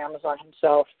selling on Amazon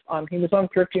himself. He was on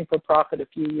Thrifting for Profit a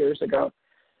few years ago.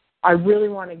 I really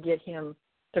want to get him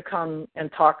to come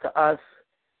and talk to us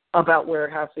about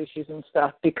warehouse issues and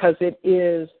stuff because it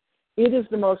is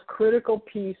the most critical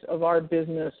piece of our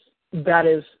business that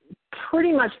is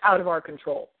pretty much out of our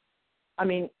control. I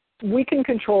mean, we can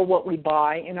control what we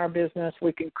buy in our business.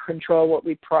 We can control what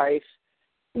we price.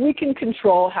 We can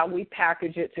control how we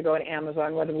package it to go to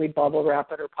Amazon, whether we bubble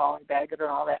wrap it or poly bag it or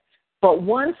all that. But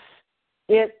once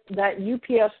that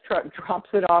UPS truck drops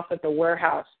it off at the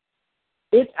warehouse,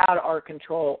 it's out of our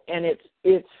control. And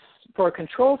it's for a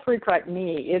control freak like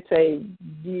me, it's a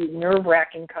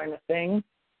nerve-wracking kind of thing.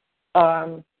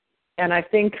 And I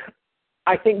think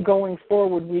going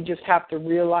forward, we just have to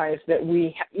realize that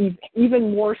we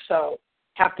even more so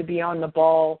have to be on the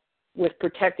ball with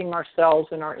protecting ourselves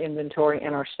and our inventory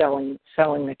and our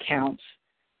selling accounts.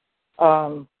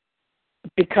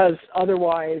 Because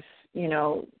otherwise, you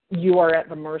know, you are at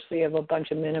the mercy of a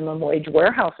bunch of minimum wage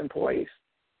warehouse employees.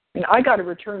 And I got a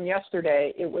return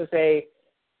yesterday.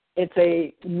 It's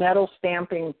a metal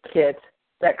stamping kit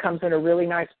that comes in a really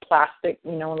nice plastic,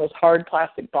 you know, one of those hard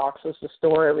plastic boxes to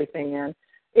store everything in.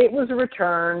 It was a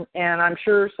return, and I'm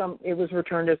sure it was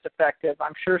returned as defective.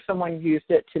 I'm sure someone used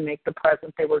it to make the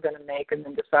present they were going to make and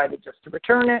then decided just to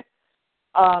return it.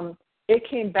 It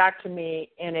came back to me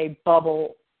in a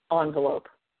bubble envelope.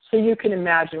 So you can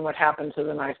imagine what happened to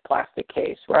the nice plastic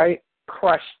case, right?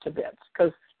 Crushed to bits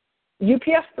because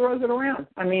UPS throws it around.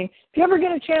 I mean, if you ever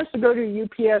get a chance to go to a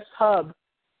UPS hub,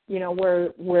 you know,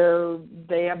 where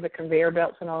they have the conveyor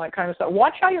belts and all that kind of stuff,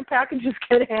 watch how your packages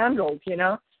get handled, you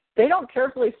know. They don't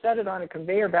carefully set it on a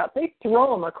conveyor belt. They throw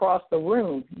them across the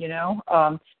room, you know.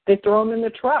 They throw them in the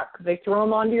truck. They throw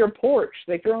them onto your porch.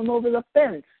 They throw them over the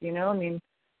fence, you know. I mean,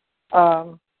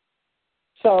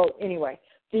 so anyway,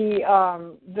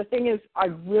 the thing is, I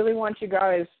really want you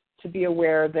guys to be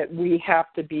aware that we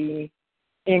have to be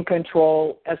in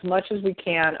control as much as we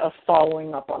can of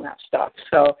following up on that stuff.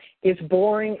 So it's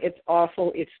boring, it's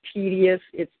awful, it's tedious,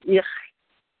 it's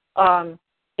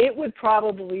it would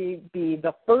probably be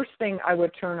the first thing I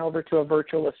would turn over to a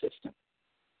virtual assistant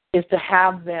is to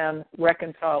have them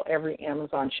reconcile every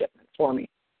Amazon shipment for me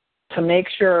to make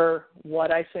sure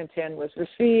what I sent in was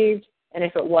received, and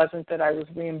if it wasn't, that I was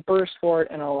reimbursed for it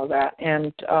and all of that.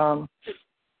 And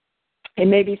it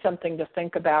may be something to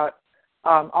think about.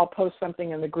 I'll post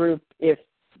something in the group if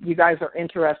you guys are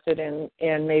interested in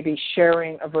maybe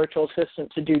sharing a virtual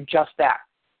assistant to do just that.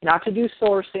 Not to do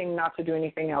sourcing, not to do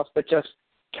anything else, but just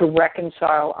to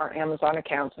reconcile our Amazon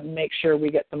accounts and make sure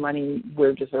we get the money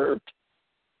we're deserved.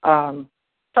 So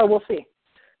we'll see.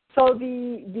 So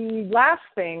the last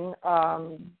thing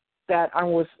that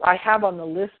I have on the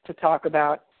list to talk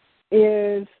about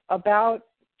is about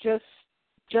just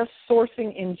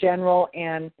sourcing in general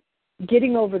and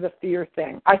getting over the fear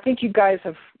thing. I think you guys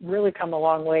have really come a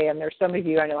long way, and there's some of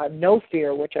you I know have no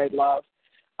fear, which I love.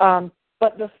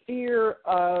 But the fear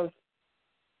of,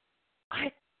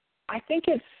 I think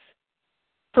it's,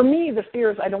 for me, the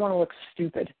fear is I don't want to look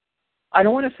stupid. I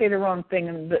don't want to say the wrong thing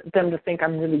and them to think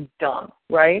I'm really dumb,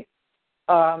 right?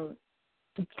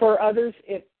 For others,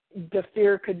 the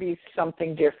fear could be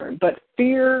something different. But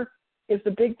fear is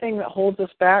the big thing that holds us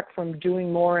back from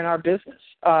doing more in our business.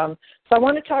 So I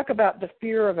want to talk about the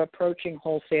fear of approaching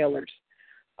wholesalers.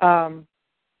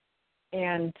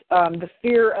 the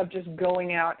fear of just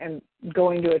going out and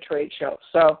going to a trade show.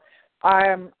 So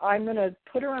I'm going to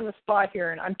put her on the spot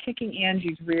here, and I'm kicking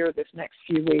Angie's rear this next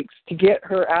few weeks to get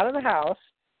her out of the house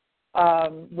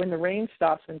when the rain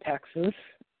stops in Texas,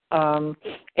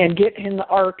 and get in the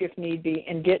ARC if need be,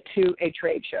 and get to a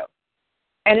trade show.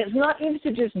 And it's not even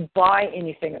to just buy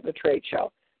anything at the trade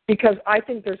show, because I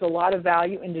think there's a lot of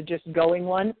value into just going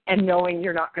one and knowing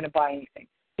you're not going to buy anything,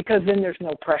 because then there's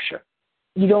no pressure.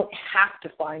 You don't have to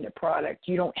find a product.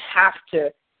 You don't have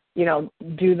to,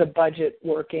 do the budget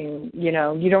working. You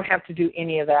don't have to do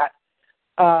any of that.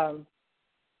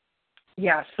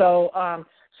 So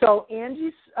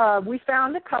Angie's, we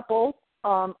found a couple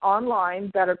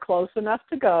online that are close enough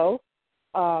to go.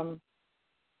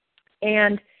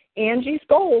 And Angie's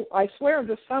goal, I swear,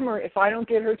 this summer, if I don't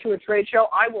get her to a trade show,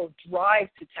 I will drive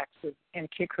to Texas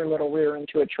and kick her little rear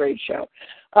into a trade show.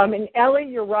 And Ellie,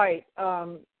 you're right.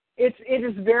 It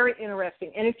is very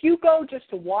interesting. And if you go just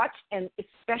to watch and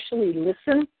especially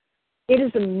listen, it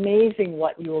is amazing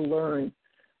what you'll learn.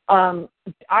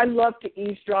 I love to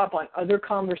eavesdrop on other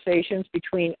conversations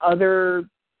between other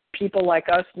people like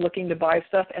us looking to buy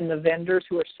stuff and the vendors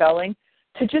who are selling,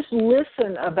 to just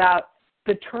listen about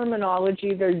the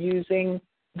terminology they're using,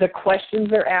 the questions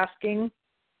they're asking.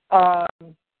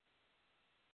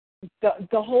 The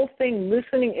whole thing,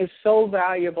 listening is so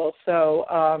valuable. So,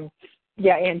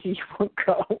 Angie, you won't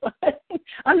go.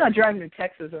 I'm not driving to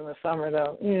Texas in the summer,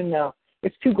 though. No,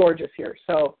 it's too gorgeous here.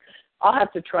 So I'll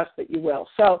have to trust that you will.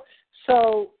 So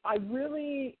I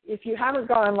really, if you haven't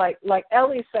gone, like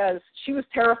Ellie says, she was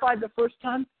terrified the first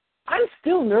time. I'm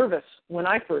still nervous when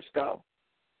I first go.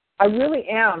 I really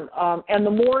am. And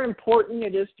the more important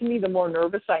it is to me, the more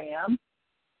nervous I am.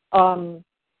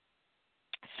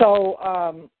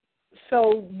 So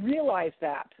realize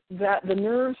that the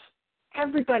nerves,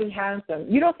 everybody has them.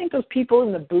 You don't think those people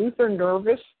in the booth are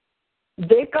nervous?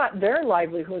 They've got their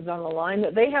livelihoods on the line,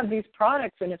 that they have these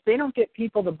products, and if they don't get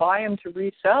people to buy them to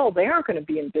resell, they aren't going to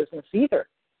be in business either.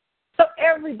 So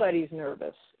everybody's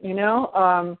nervous,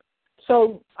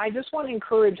 So I just want to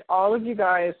encourage all of you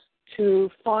guys to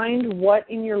find what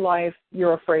in your life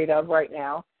you're afraid of right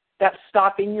now that's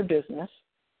stopping your business.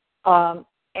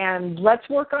 And let's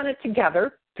work on it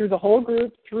together, through the whole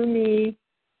group, through me,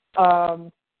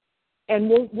 and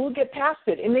we'll get past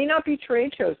it. It may not be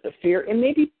trade shows, the fear. It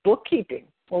may be bookkeeping.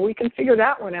 Well, we can figure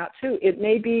that one out too. It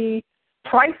may be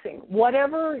pricing.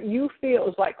 Whatever you feel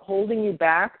is like holding you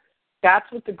back,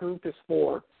 that's what the group is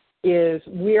for, is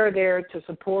we are there to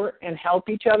support and help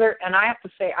each other. And I have to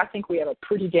say, I think we have a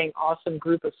pretty dang awesome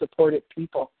group of supportive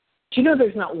people. Do you know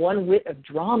there's not one whit of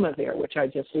drama there, which I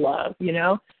just love,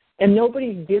 And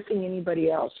nobody's dissing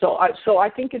anybody else. So I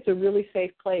think it's a really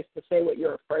safe place to say what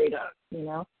you're afraid of,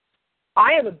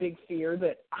 I have a big fear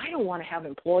that I don't want to have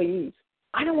employees.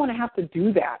 I don't want to have to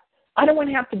do that. I don't want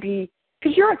to have to be,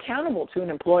 because you're accountable to an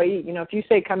employee. If you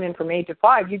say come in from 8 to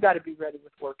 5, you got to be ready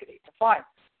with work at 8 to 5.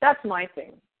 That's my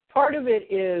thing. Part of it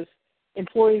is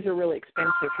employees are really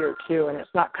expensive here too, and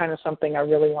it's not kind of something I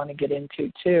really want to get into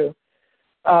too.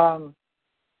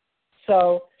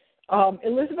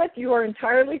 Elizabeth, you are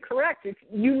entirely correct. If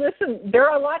you listen, there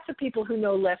are lots of people who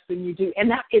know less than you do,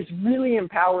 and that is really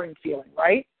empowering feeling,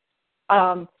 right?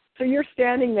 So you're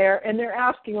standing there, and they're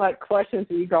asking, questions,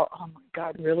 and you go, oh, my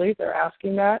God, really? They're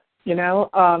asking that?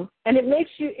 And it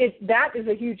makes you, that is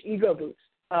a huge ego boost.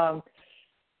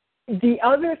 The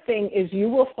other thing is you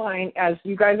will find, as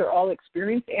you guys are all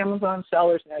experienced Amazon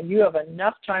sellers now, you have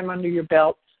enough time under your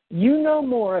belt, you know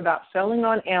more about selling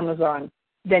on Amazon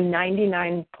than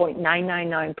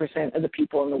 99.999% of the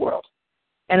people in the world.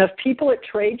 And of people at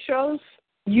trade shows,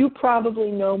 you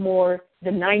probably know more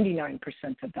than 99%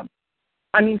 of them.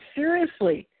 I mean,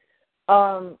 seriously,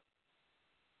 it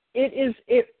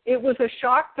was a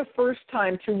shock the first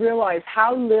time to realize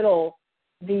how little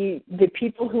the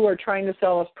people who are trying to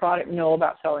sell us product know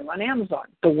about selling on Amazon,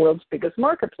 the world's biggest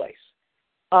marketplace.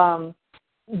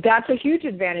 That's a huge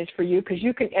advantage for you, because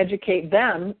you can educate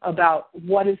them about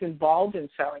what is involved in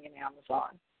selling in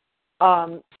Amazon,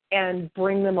 and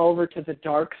bring them over to the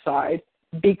dark side,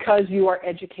 because you are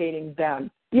educating them.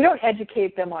 You don't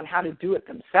educate them on how to do it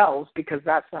themselves, because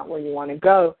that's not where you want to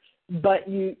go, but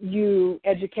you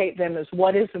educate them as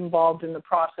what is involved in the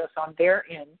process on their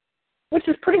end, which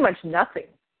is pretty much nothing.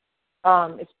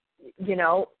 It's,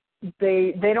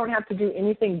 they don't have to do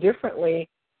anything differently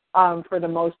for the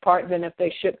most part than if they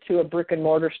ship to a brick and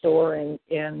mortar store in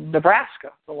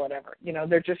Nebraska or whatever.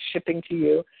 They're just shipping to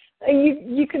you.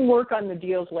 And you can work on the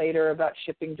deals later about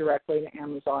shipping directly to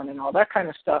Amazon and all that kind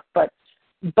of stuff. But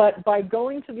by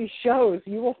going to these shows,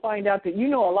 you will find out that you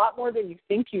know a lot more than you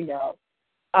think you know.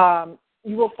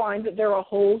 you will find that there are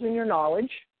holes in your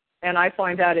knowledge, and I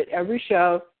find out at every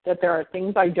show that there are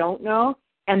things I don't know,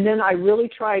 and then I really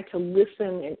try to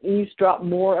listen and eavesdrop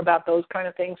more about those kind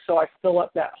of things so I fill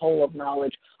up that hole of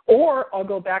knowledge. Or I'll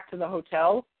go back to the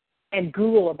hotel and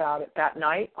Google about it that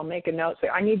night. I'll make a note, say,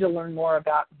 I need to learn more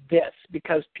about this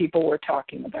because people were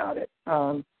talking about it.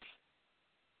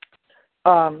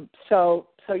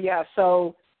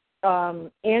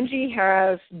 Angie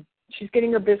she's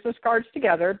getting her business cards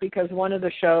together because one of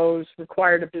the shows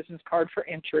required a business card for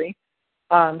entry.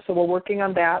 So we're working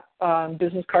on that.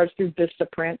 Business cards through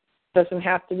Vistaprint. Doesn't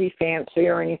have to be fancy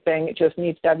or anything. It just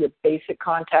needs to have your basic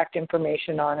contact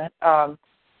information on it.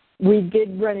 We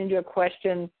did run into a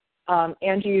question.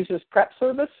 Angie uses Prep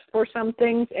Service for some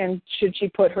things, and should she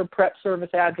put her Prep Service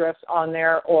address on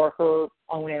there or her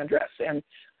own address? And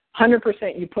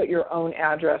 100% you put your own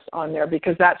address on there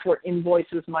because that's where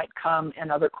invoices might come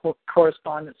and other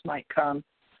correspondence might come.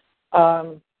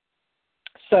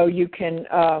 So you can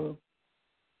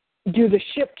do the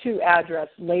ship to address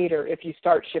later if you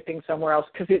start shipping somewhere else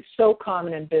because it's so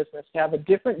common in business to have a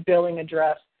different billing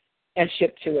address and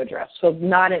ship to address. So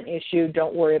not an issue.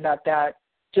 Don't worry about that.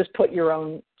 Just put your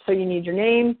own. So you need your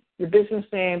name, your business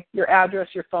name, your address,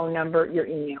 your phone number, your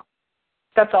email.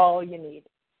 That's all you need.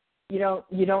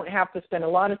 You don't have to spend a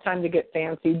lot of time to get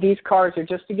fancy. These cards are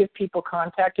just to give people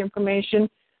contact information.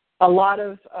 A lot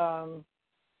of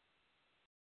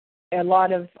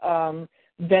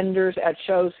vendors at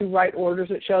shows who write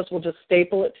orders at shows will just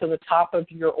staple it to the top of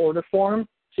your order form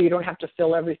so you don't have to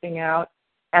fill everything out,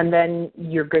 and then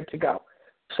you're good to go.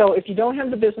 So if you don't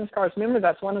have the business cards, remember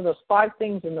that's one of those 5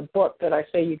 things in the book that I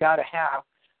say you got to have.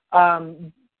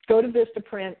 Go to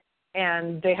Vistaprint,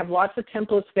 and they have lots of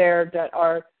templates there that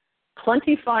are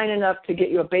plenty fine enough to get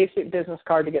you a basic business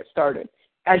card to get started.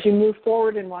 As you move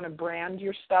forward and want to brand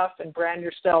your stuff and brand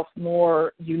yourself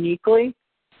more uniquely,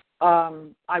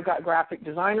 I've got graphic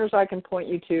designers I can point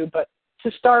you to, but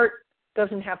to start,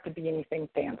 doesn't have to be anything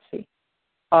fancy.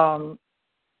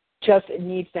 Just it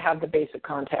needs to have the basic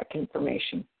contact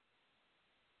information.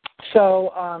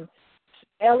 So,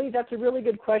 Ellie, that's a really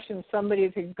good question. Somebody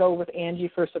could go with Angie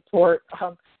for support.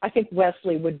 I think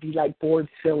Wesley would be like bored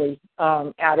silly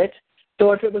at it.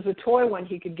 So if it was a toy one,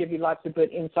 he could give you lots of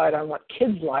good insight on what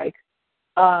kids like.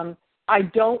 I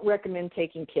don't recommend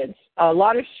taking kids. A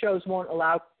lot of shows won't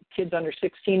allow kids under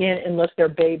 16 in unless they're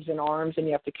babes in arms and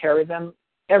you have to carry them.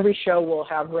 Every show will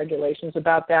have regulations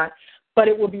about that, but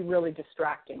it will be really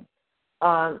distracting.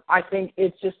 I think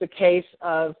it's just a case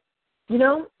of,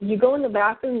 you go in the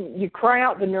bathroom, you cry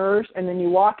out the nerves, and then you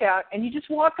walk out, and you just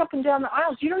walk up and down the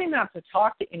aisles. You don't even have to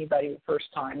talk to anybody the first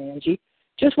time, Angie.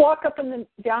 Just walk up and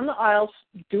down the aisles,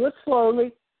 do it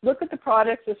slowly, look at the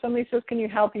products. If somebody says, can you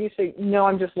help you say, no,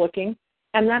 I'm just looking,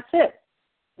 and that's it.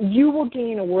 You will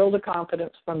gain a world of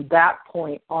confidence from that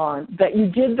point on that you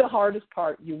did the hardest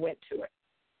part, you went to it.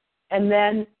 And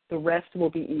then the rest will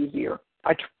be easier.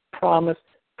 I promise,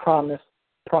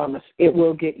 it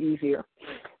will get easier.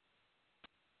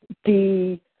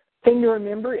 The thing to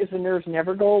remember is the nerves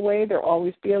never go away. There'll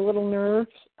always be a little nerves.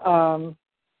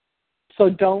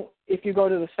 So if you go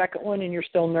to the second one and you're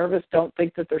still nervous, don't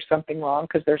think that there's something wrong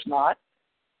because there's not.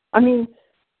 I mean,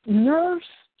 nerves,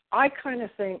 I kind of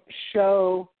think,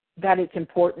 show that it's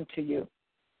important to you,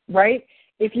 right?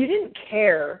 If you didn't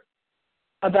care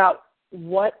about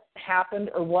what happened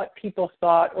or what people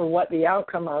thought or what the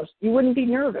outcome was, you wouldn't be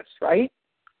nervous, right?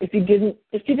 If you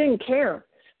didn't care.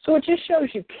 So it just shows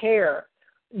you care.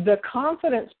 The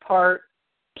confidence part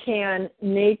can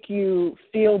make you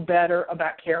feel better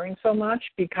about caring so much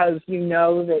because you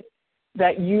know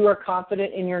that you are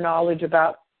confident in your knowledge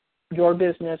about your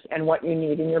business and what you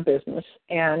need in your business,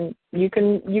 and you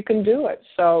can do it.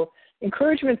 So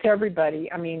encouragement to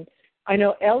everybody. I mean, I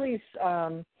know Ellie's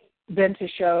been to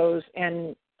shows,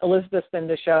 and Elizabeth's been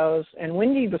to shows, and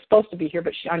Wendy was supposed to be here,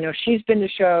 but I know she's been to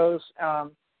shows.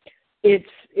 It's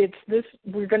this.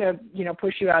 We're going to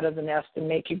push you out of the nest and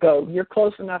make you go. You're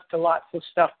close enough to lots of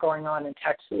stuff going on in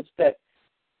Texas that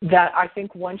I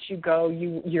think once you go,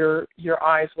 your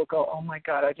eyes will go, oh my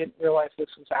God, I didn't realize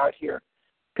this was out here,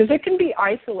 because it can be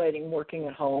isolating working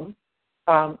at home.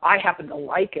 I happen to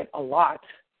like it a lot,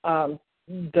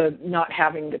 the not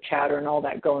having the chatter and all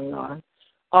that going on.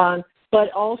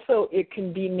 But also it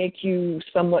can make you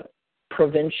somewhat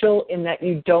provincial in that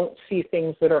you don't see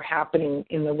things that are happening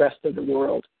in the rest of the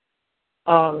world.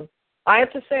 I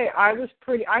have to say I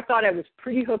thought I was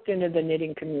pretty hooked into the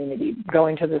knitting community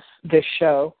going to this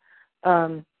show.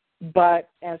 But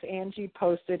as Angie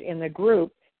posted in the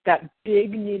group, that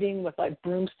big knitting with like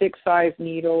broomstick-sized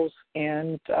needles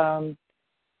and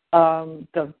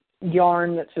the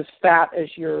yarn that's as fat as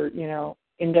your,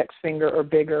 index finger or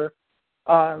bigger.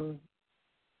 And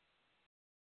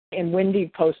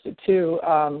Wendy posted too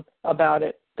about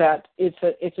it, that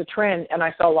it's a trend, and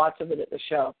I saw lots of it at the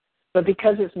show. But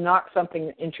because it's not something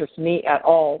that interests me at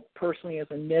all personally as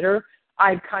a knitter,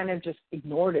 I kind of just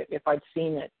ignored it if I'd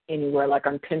seen it anywhere. Like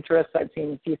on Pinterest, I'd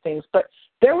seen a few things. But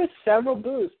there was several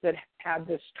booths that had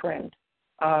this trend.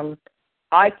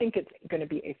 I think it's going to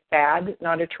be a fad,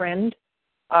 not a trend.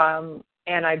 And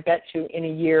I bet you in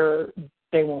a year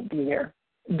they won't be there.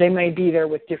 They may be there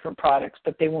with different products,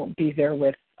 but they won't be there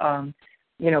with,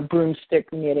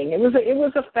 broomstick knitting. It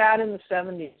was a fad in the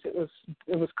 70s. It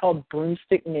was called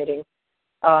broomstick knitting.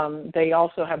 They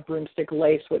also have broomstick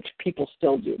lace, which people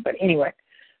still do. But anyway,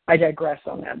 I digress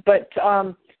on that. But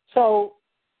so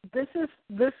this is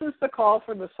the call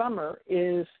for the summer: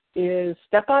 is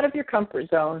step out of your comfort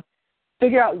zone,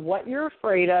 figure out what you're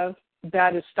afraid of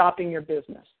that is stopping your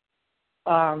business.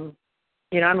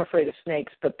 I'm afraid of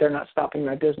snakes, but they're not stopping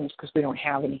my business because we don't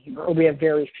have any here, or we have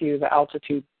very few. The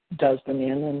altitude does them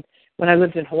in. And when I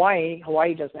lived in Hawaii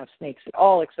doesn't have snakes at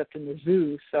all except in the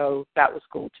zoo, so that was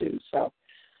cool too.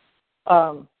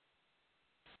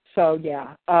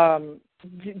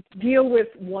 Deal with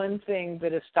one thing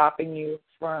that is stopping you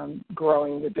from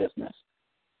growing your business.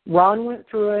 Ron went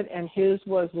through it, and his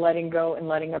was letting go and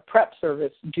letting a prep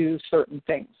service do certain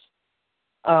things.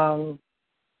 And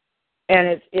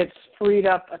it's freed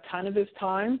up a ton of his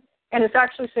time, and it's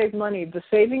actually saved money. The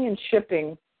saving and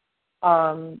shipping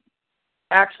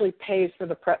actually pays for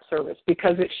the prep service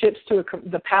because it ships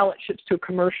the pallet ships to a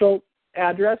commercial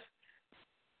address,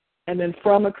 and then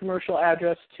from a commercial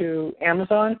address to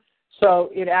Amazon. So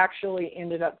it actually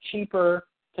ended up cheaper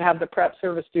to have the prep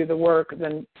service do the work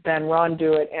than Ron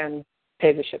do it and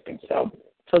pay the shipping. So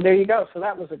there you go. So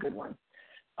that was a good one.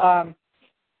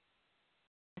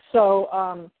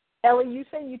 Ellie, you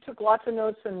say you took lots of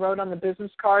notes and wrote on the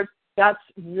business cards. That's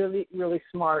really, really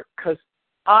smart because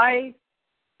I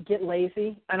get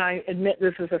lazy, and I admit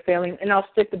this is a failing, and I'll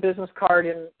stick the business card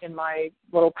in my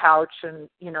little pouch and,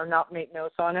 not make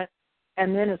notes on it.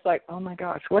 And then it's like, oh, my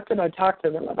gosh, what did I talk to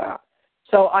them about?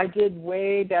 So I did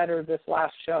way better this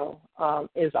last show,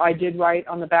 is I did write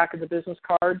on the back of the business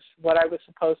cards what I was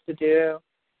supposed to do,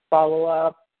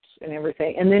 follow-ups and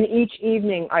everything. And then each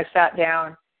evening I sat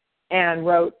down and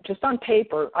wrote just on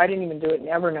paper. I didn't even do it in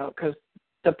Evernote because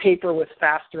the paper was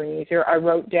faster and easier. I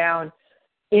wrote down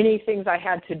any things I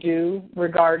had to do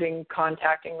regarding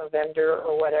contacting the vendor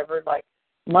or whatever, like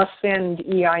must send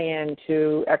EIN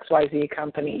to XYZ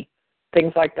company,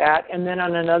 things like that. And then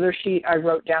on another sheet, I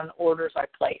wrote down the orders I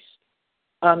placed.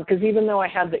 Because even though I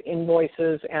had the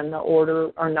invoices and the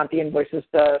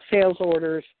sales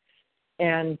orders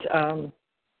and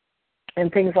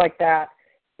things like that,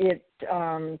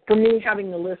 for me, having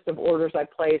the list of orders I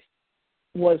placed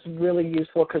was really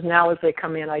useful because now as they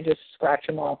come in, I just scratch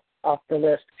them off the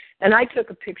list. And I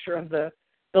took a picture of the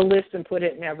list and put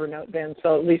it in Evernote then,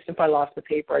 so at least if I lost the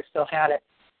paper, I still had it.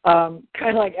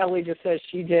 Kind of like Ellie just said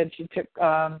she did. She took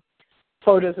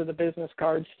photos of the business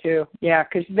cards too. Yeah,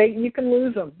 because you can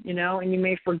lose them, and you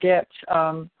may forget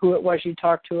who it was you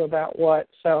talked to about what.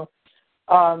 So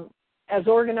as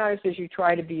organized as you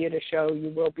try to be at a show,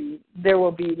 there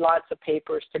will be lots of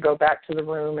papers to go back to the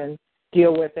room and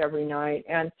deal with every night.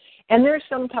 And there's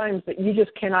sometimes that you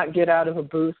just cannot get out of a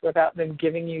booth without them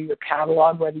giving you your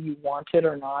catalog, whether you want it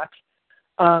or not.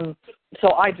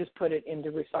 So I just put it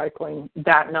into recycling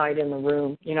that night in the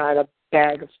room. I had a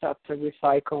bag of stuff to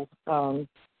recycle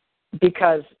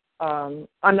because I'm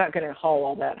not going to haul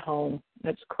all that home.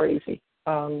 That's crazy.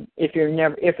 If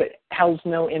it holds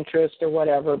no interest or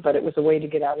whatever, but it was a way to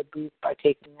get out of booth by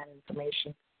taking that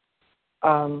information.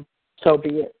 So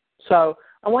be it. So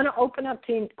I want to open up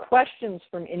to questions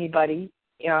from anybody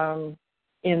in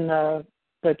the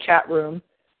chat room.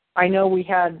 I know we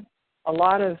had a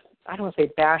lot of, I don't want to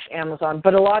say bash Amazon,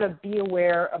 but a lot of be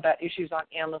aware about issues on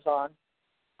Amazon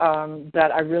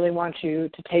that I really want you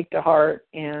to take to heart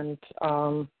and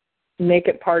make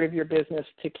it part of your business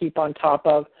to keep on top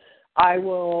of. I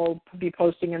will be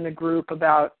posting in the group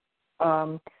about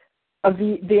the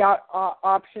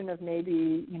option of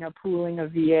maybe, pooling a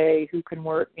VA who can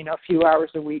work, a few hours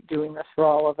a week doing this for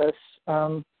all of us.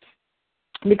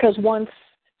 Because once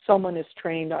someone is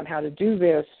trained on how to do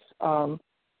this,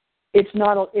 it's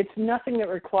nothing that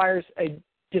requires a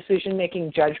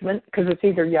decision-making judgment because it's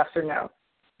either yes or no.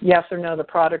 Yes or no, the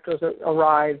product was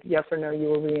arrived. Yes or no, you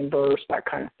were reimbursed, that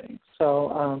kind of thing.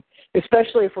 So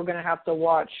especially if we're going to have to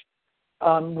watch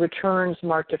returns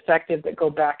marked effective that go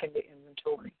back into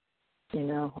inventory.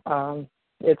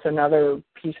 It's another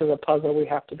piece of the puzzle we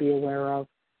have to be aware of.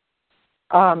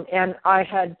 And I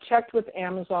had checked with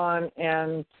Amazon,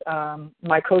 and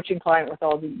my coaching client with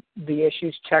all the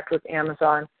issues checked with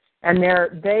Amazon, and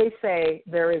they say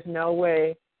there is no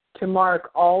way to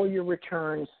mark all your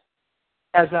returns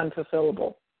as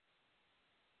unfulfillable,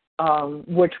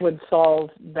 which would solve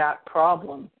that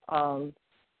problem.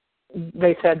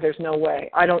 They said there's no way.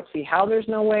 I don't see how there's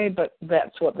no way, but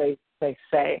that's what they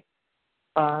say.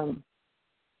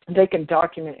 They can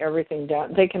document everything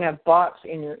down. They can have bots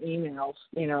in your emails,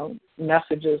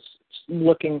 messages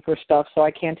looking for stuff. So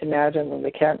I can't imagine that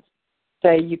they can't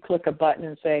say you click a button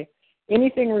and say,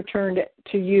 anything returned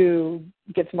to you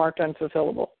gets marked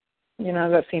unfulfillable.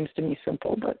 That seems to me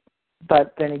simple.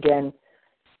 But then again,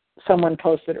 someone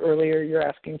posted earlier, you're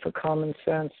asking for common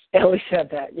sense. Ellie said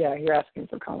that. Yeah, you're asking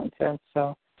for common sense.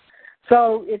 So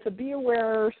it's a be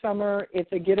aware summer. It's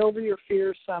a get over your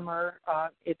fears summer.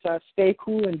 It's a stay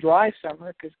cool and dry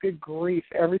summer because, good grief,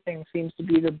 everything seems to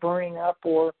be either burning up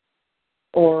or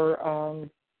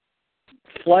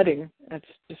flooding. It's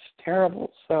just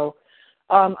terrible. So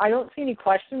I don't see any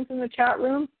questions in the chat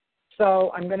room,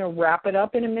 so I'm going to wrap it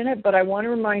up in a minute. But I want to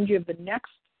remind you of the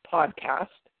next podcast.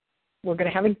 We're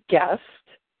going to have a guest,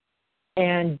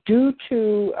 and due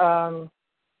to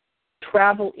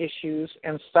travel issues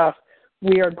and stuff,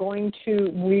 we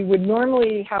would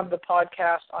normally have the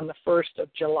podcast on the 1st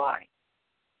of July.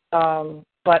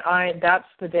 But that's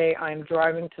the day I'm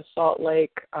driving to Salt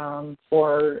Lake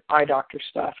for eye doctor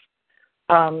stuff.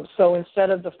 So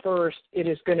instead of the 1st, it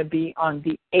is going to be on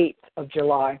the 8th of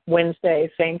July,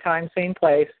 Wednesday, same time, same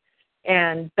place.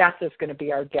 And Beth is going to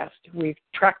be our guest. We've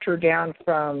tracked her down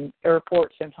from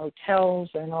airports and hotels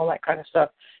and all that kind of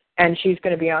stuff. And she's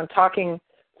going to be on talking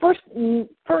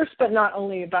First, but not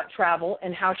only about travel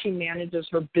and how she manages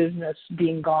her business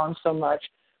being gone so much,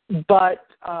 but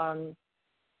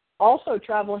also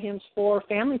travel hints for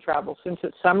family travel since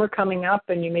it's summer coming up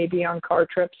and you may be on car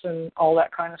trips and all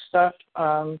that kind of stuff.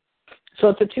 So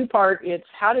it's a two-part. It's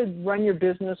how to run your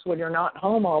business when you're not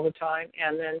home all the time,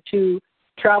 and then 2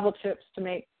 travel tips to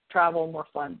make travel more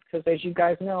fun because, as you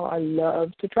guys know, I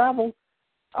love to travel.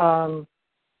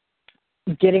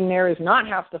 Getting there is not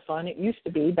half the fun. It used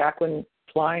to be back when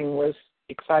flying was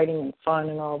exciting and fun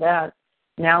and all that.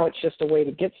 Now it's just a way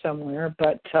to get somewhere.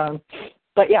 But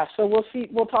yeah, so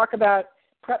we'll talk about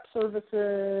prep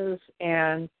services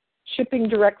and shipping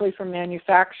directly from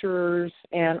manufacturers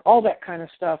and all that kind of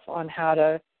stuff on how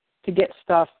to get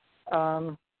stuff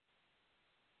out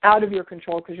of your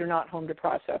control because you're not home to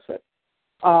process it.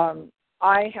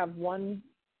 I have one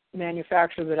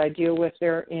manufacturer that I deal with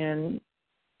there in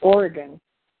Oregon,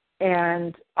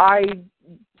 and I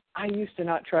used to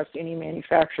not trust any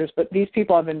manufacturers, but these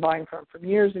people I've been buying from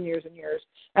years and years and years,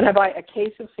 and I buy a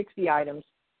case of 60 items.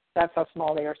 That's how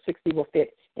small they are. 60 will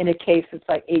fit in a case that's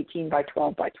like 18 by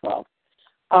 12 by 12.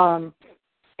 I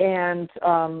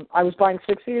was buying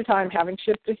 60 at a time, having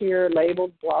shipped to here,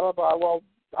 labeled, blah, blah, blah. Well,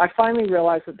 I finally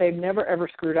realized that they've never, ever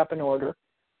screwed up an order.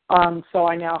 So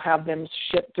I now have them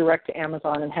shipped direct to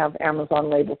Amazon and have Amazon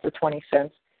labeled for 20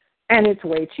 cents. And it's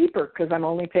way cheaper because I'm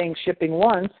only paying shipping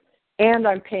once, and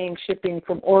I'm paying shipping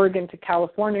from Oregon to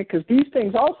California because these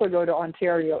things also go to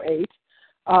Ontario 8,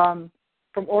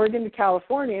 from Oregon to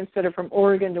California instead of from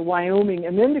Oregon to Wyoming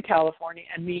and then to California,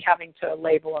 and me having to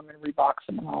label them and rebox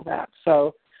them and all that.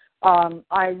 So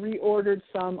I reordered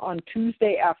some on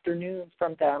Tuesday afternoon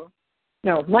from them.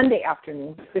 No, Monday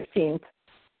afternoon, 15th.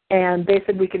 And they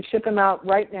said we can ship them out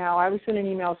right now. I was sent an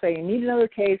email saying, you need another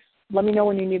case. Let me know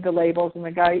when you need the labels. And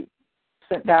the guy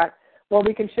sent back, well,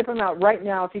 we can ship them out right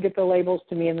now if you get the labels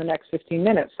to me in the next 15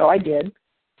 minutes. So I did.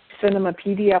 Send them a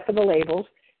PDF of the labels.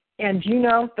 And you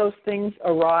know, those things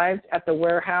arrived at the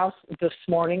warehouse this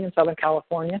morning in Southern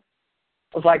California.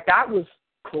 I was like, that was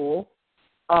cool.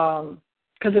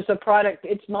 Because it's a product,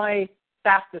 it's my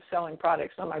fastest selling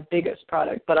product. It's not my biggest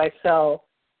product, but I sell,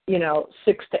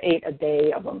 6 to 8 a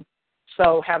day of them.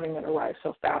 So having it arrive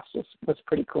so fast was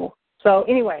pretty cool. So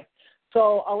anyway,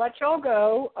 so I'll let y'all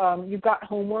go. You've got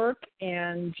homework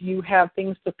and you have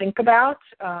things to think about.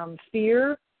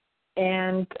 Fear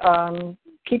and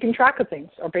keeping track of things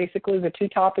are basically the 2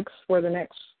 topics for the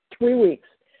next 3 weeks.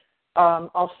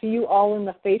 I'll see you all in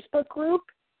the Facebook group.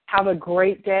 Have a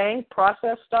great day.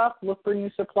 Process stuff. Look for new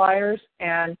suppliers.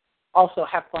 And also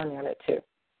have fun at it, too.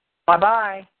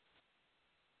 Bye-bye.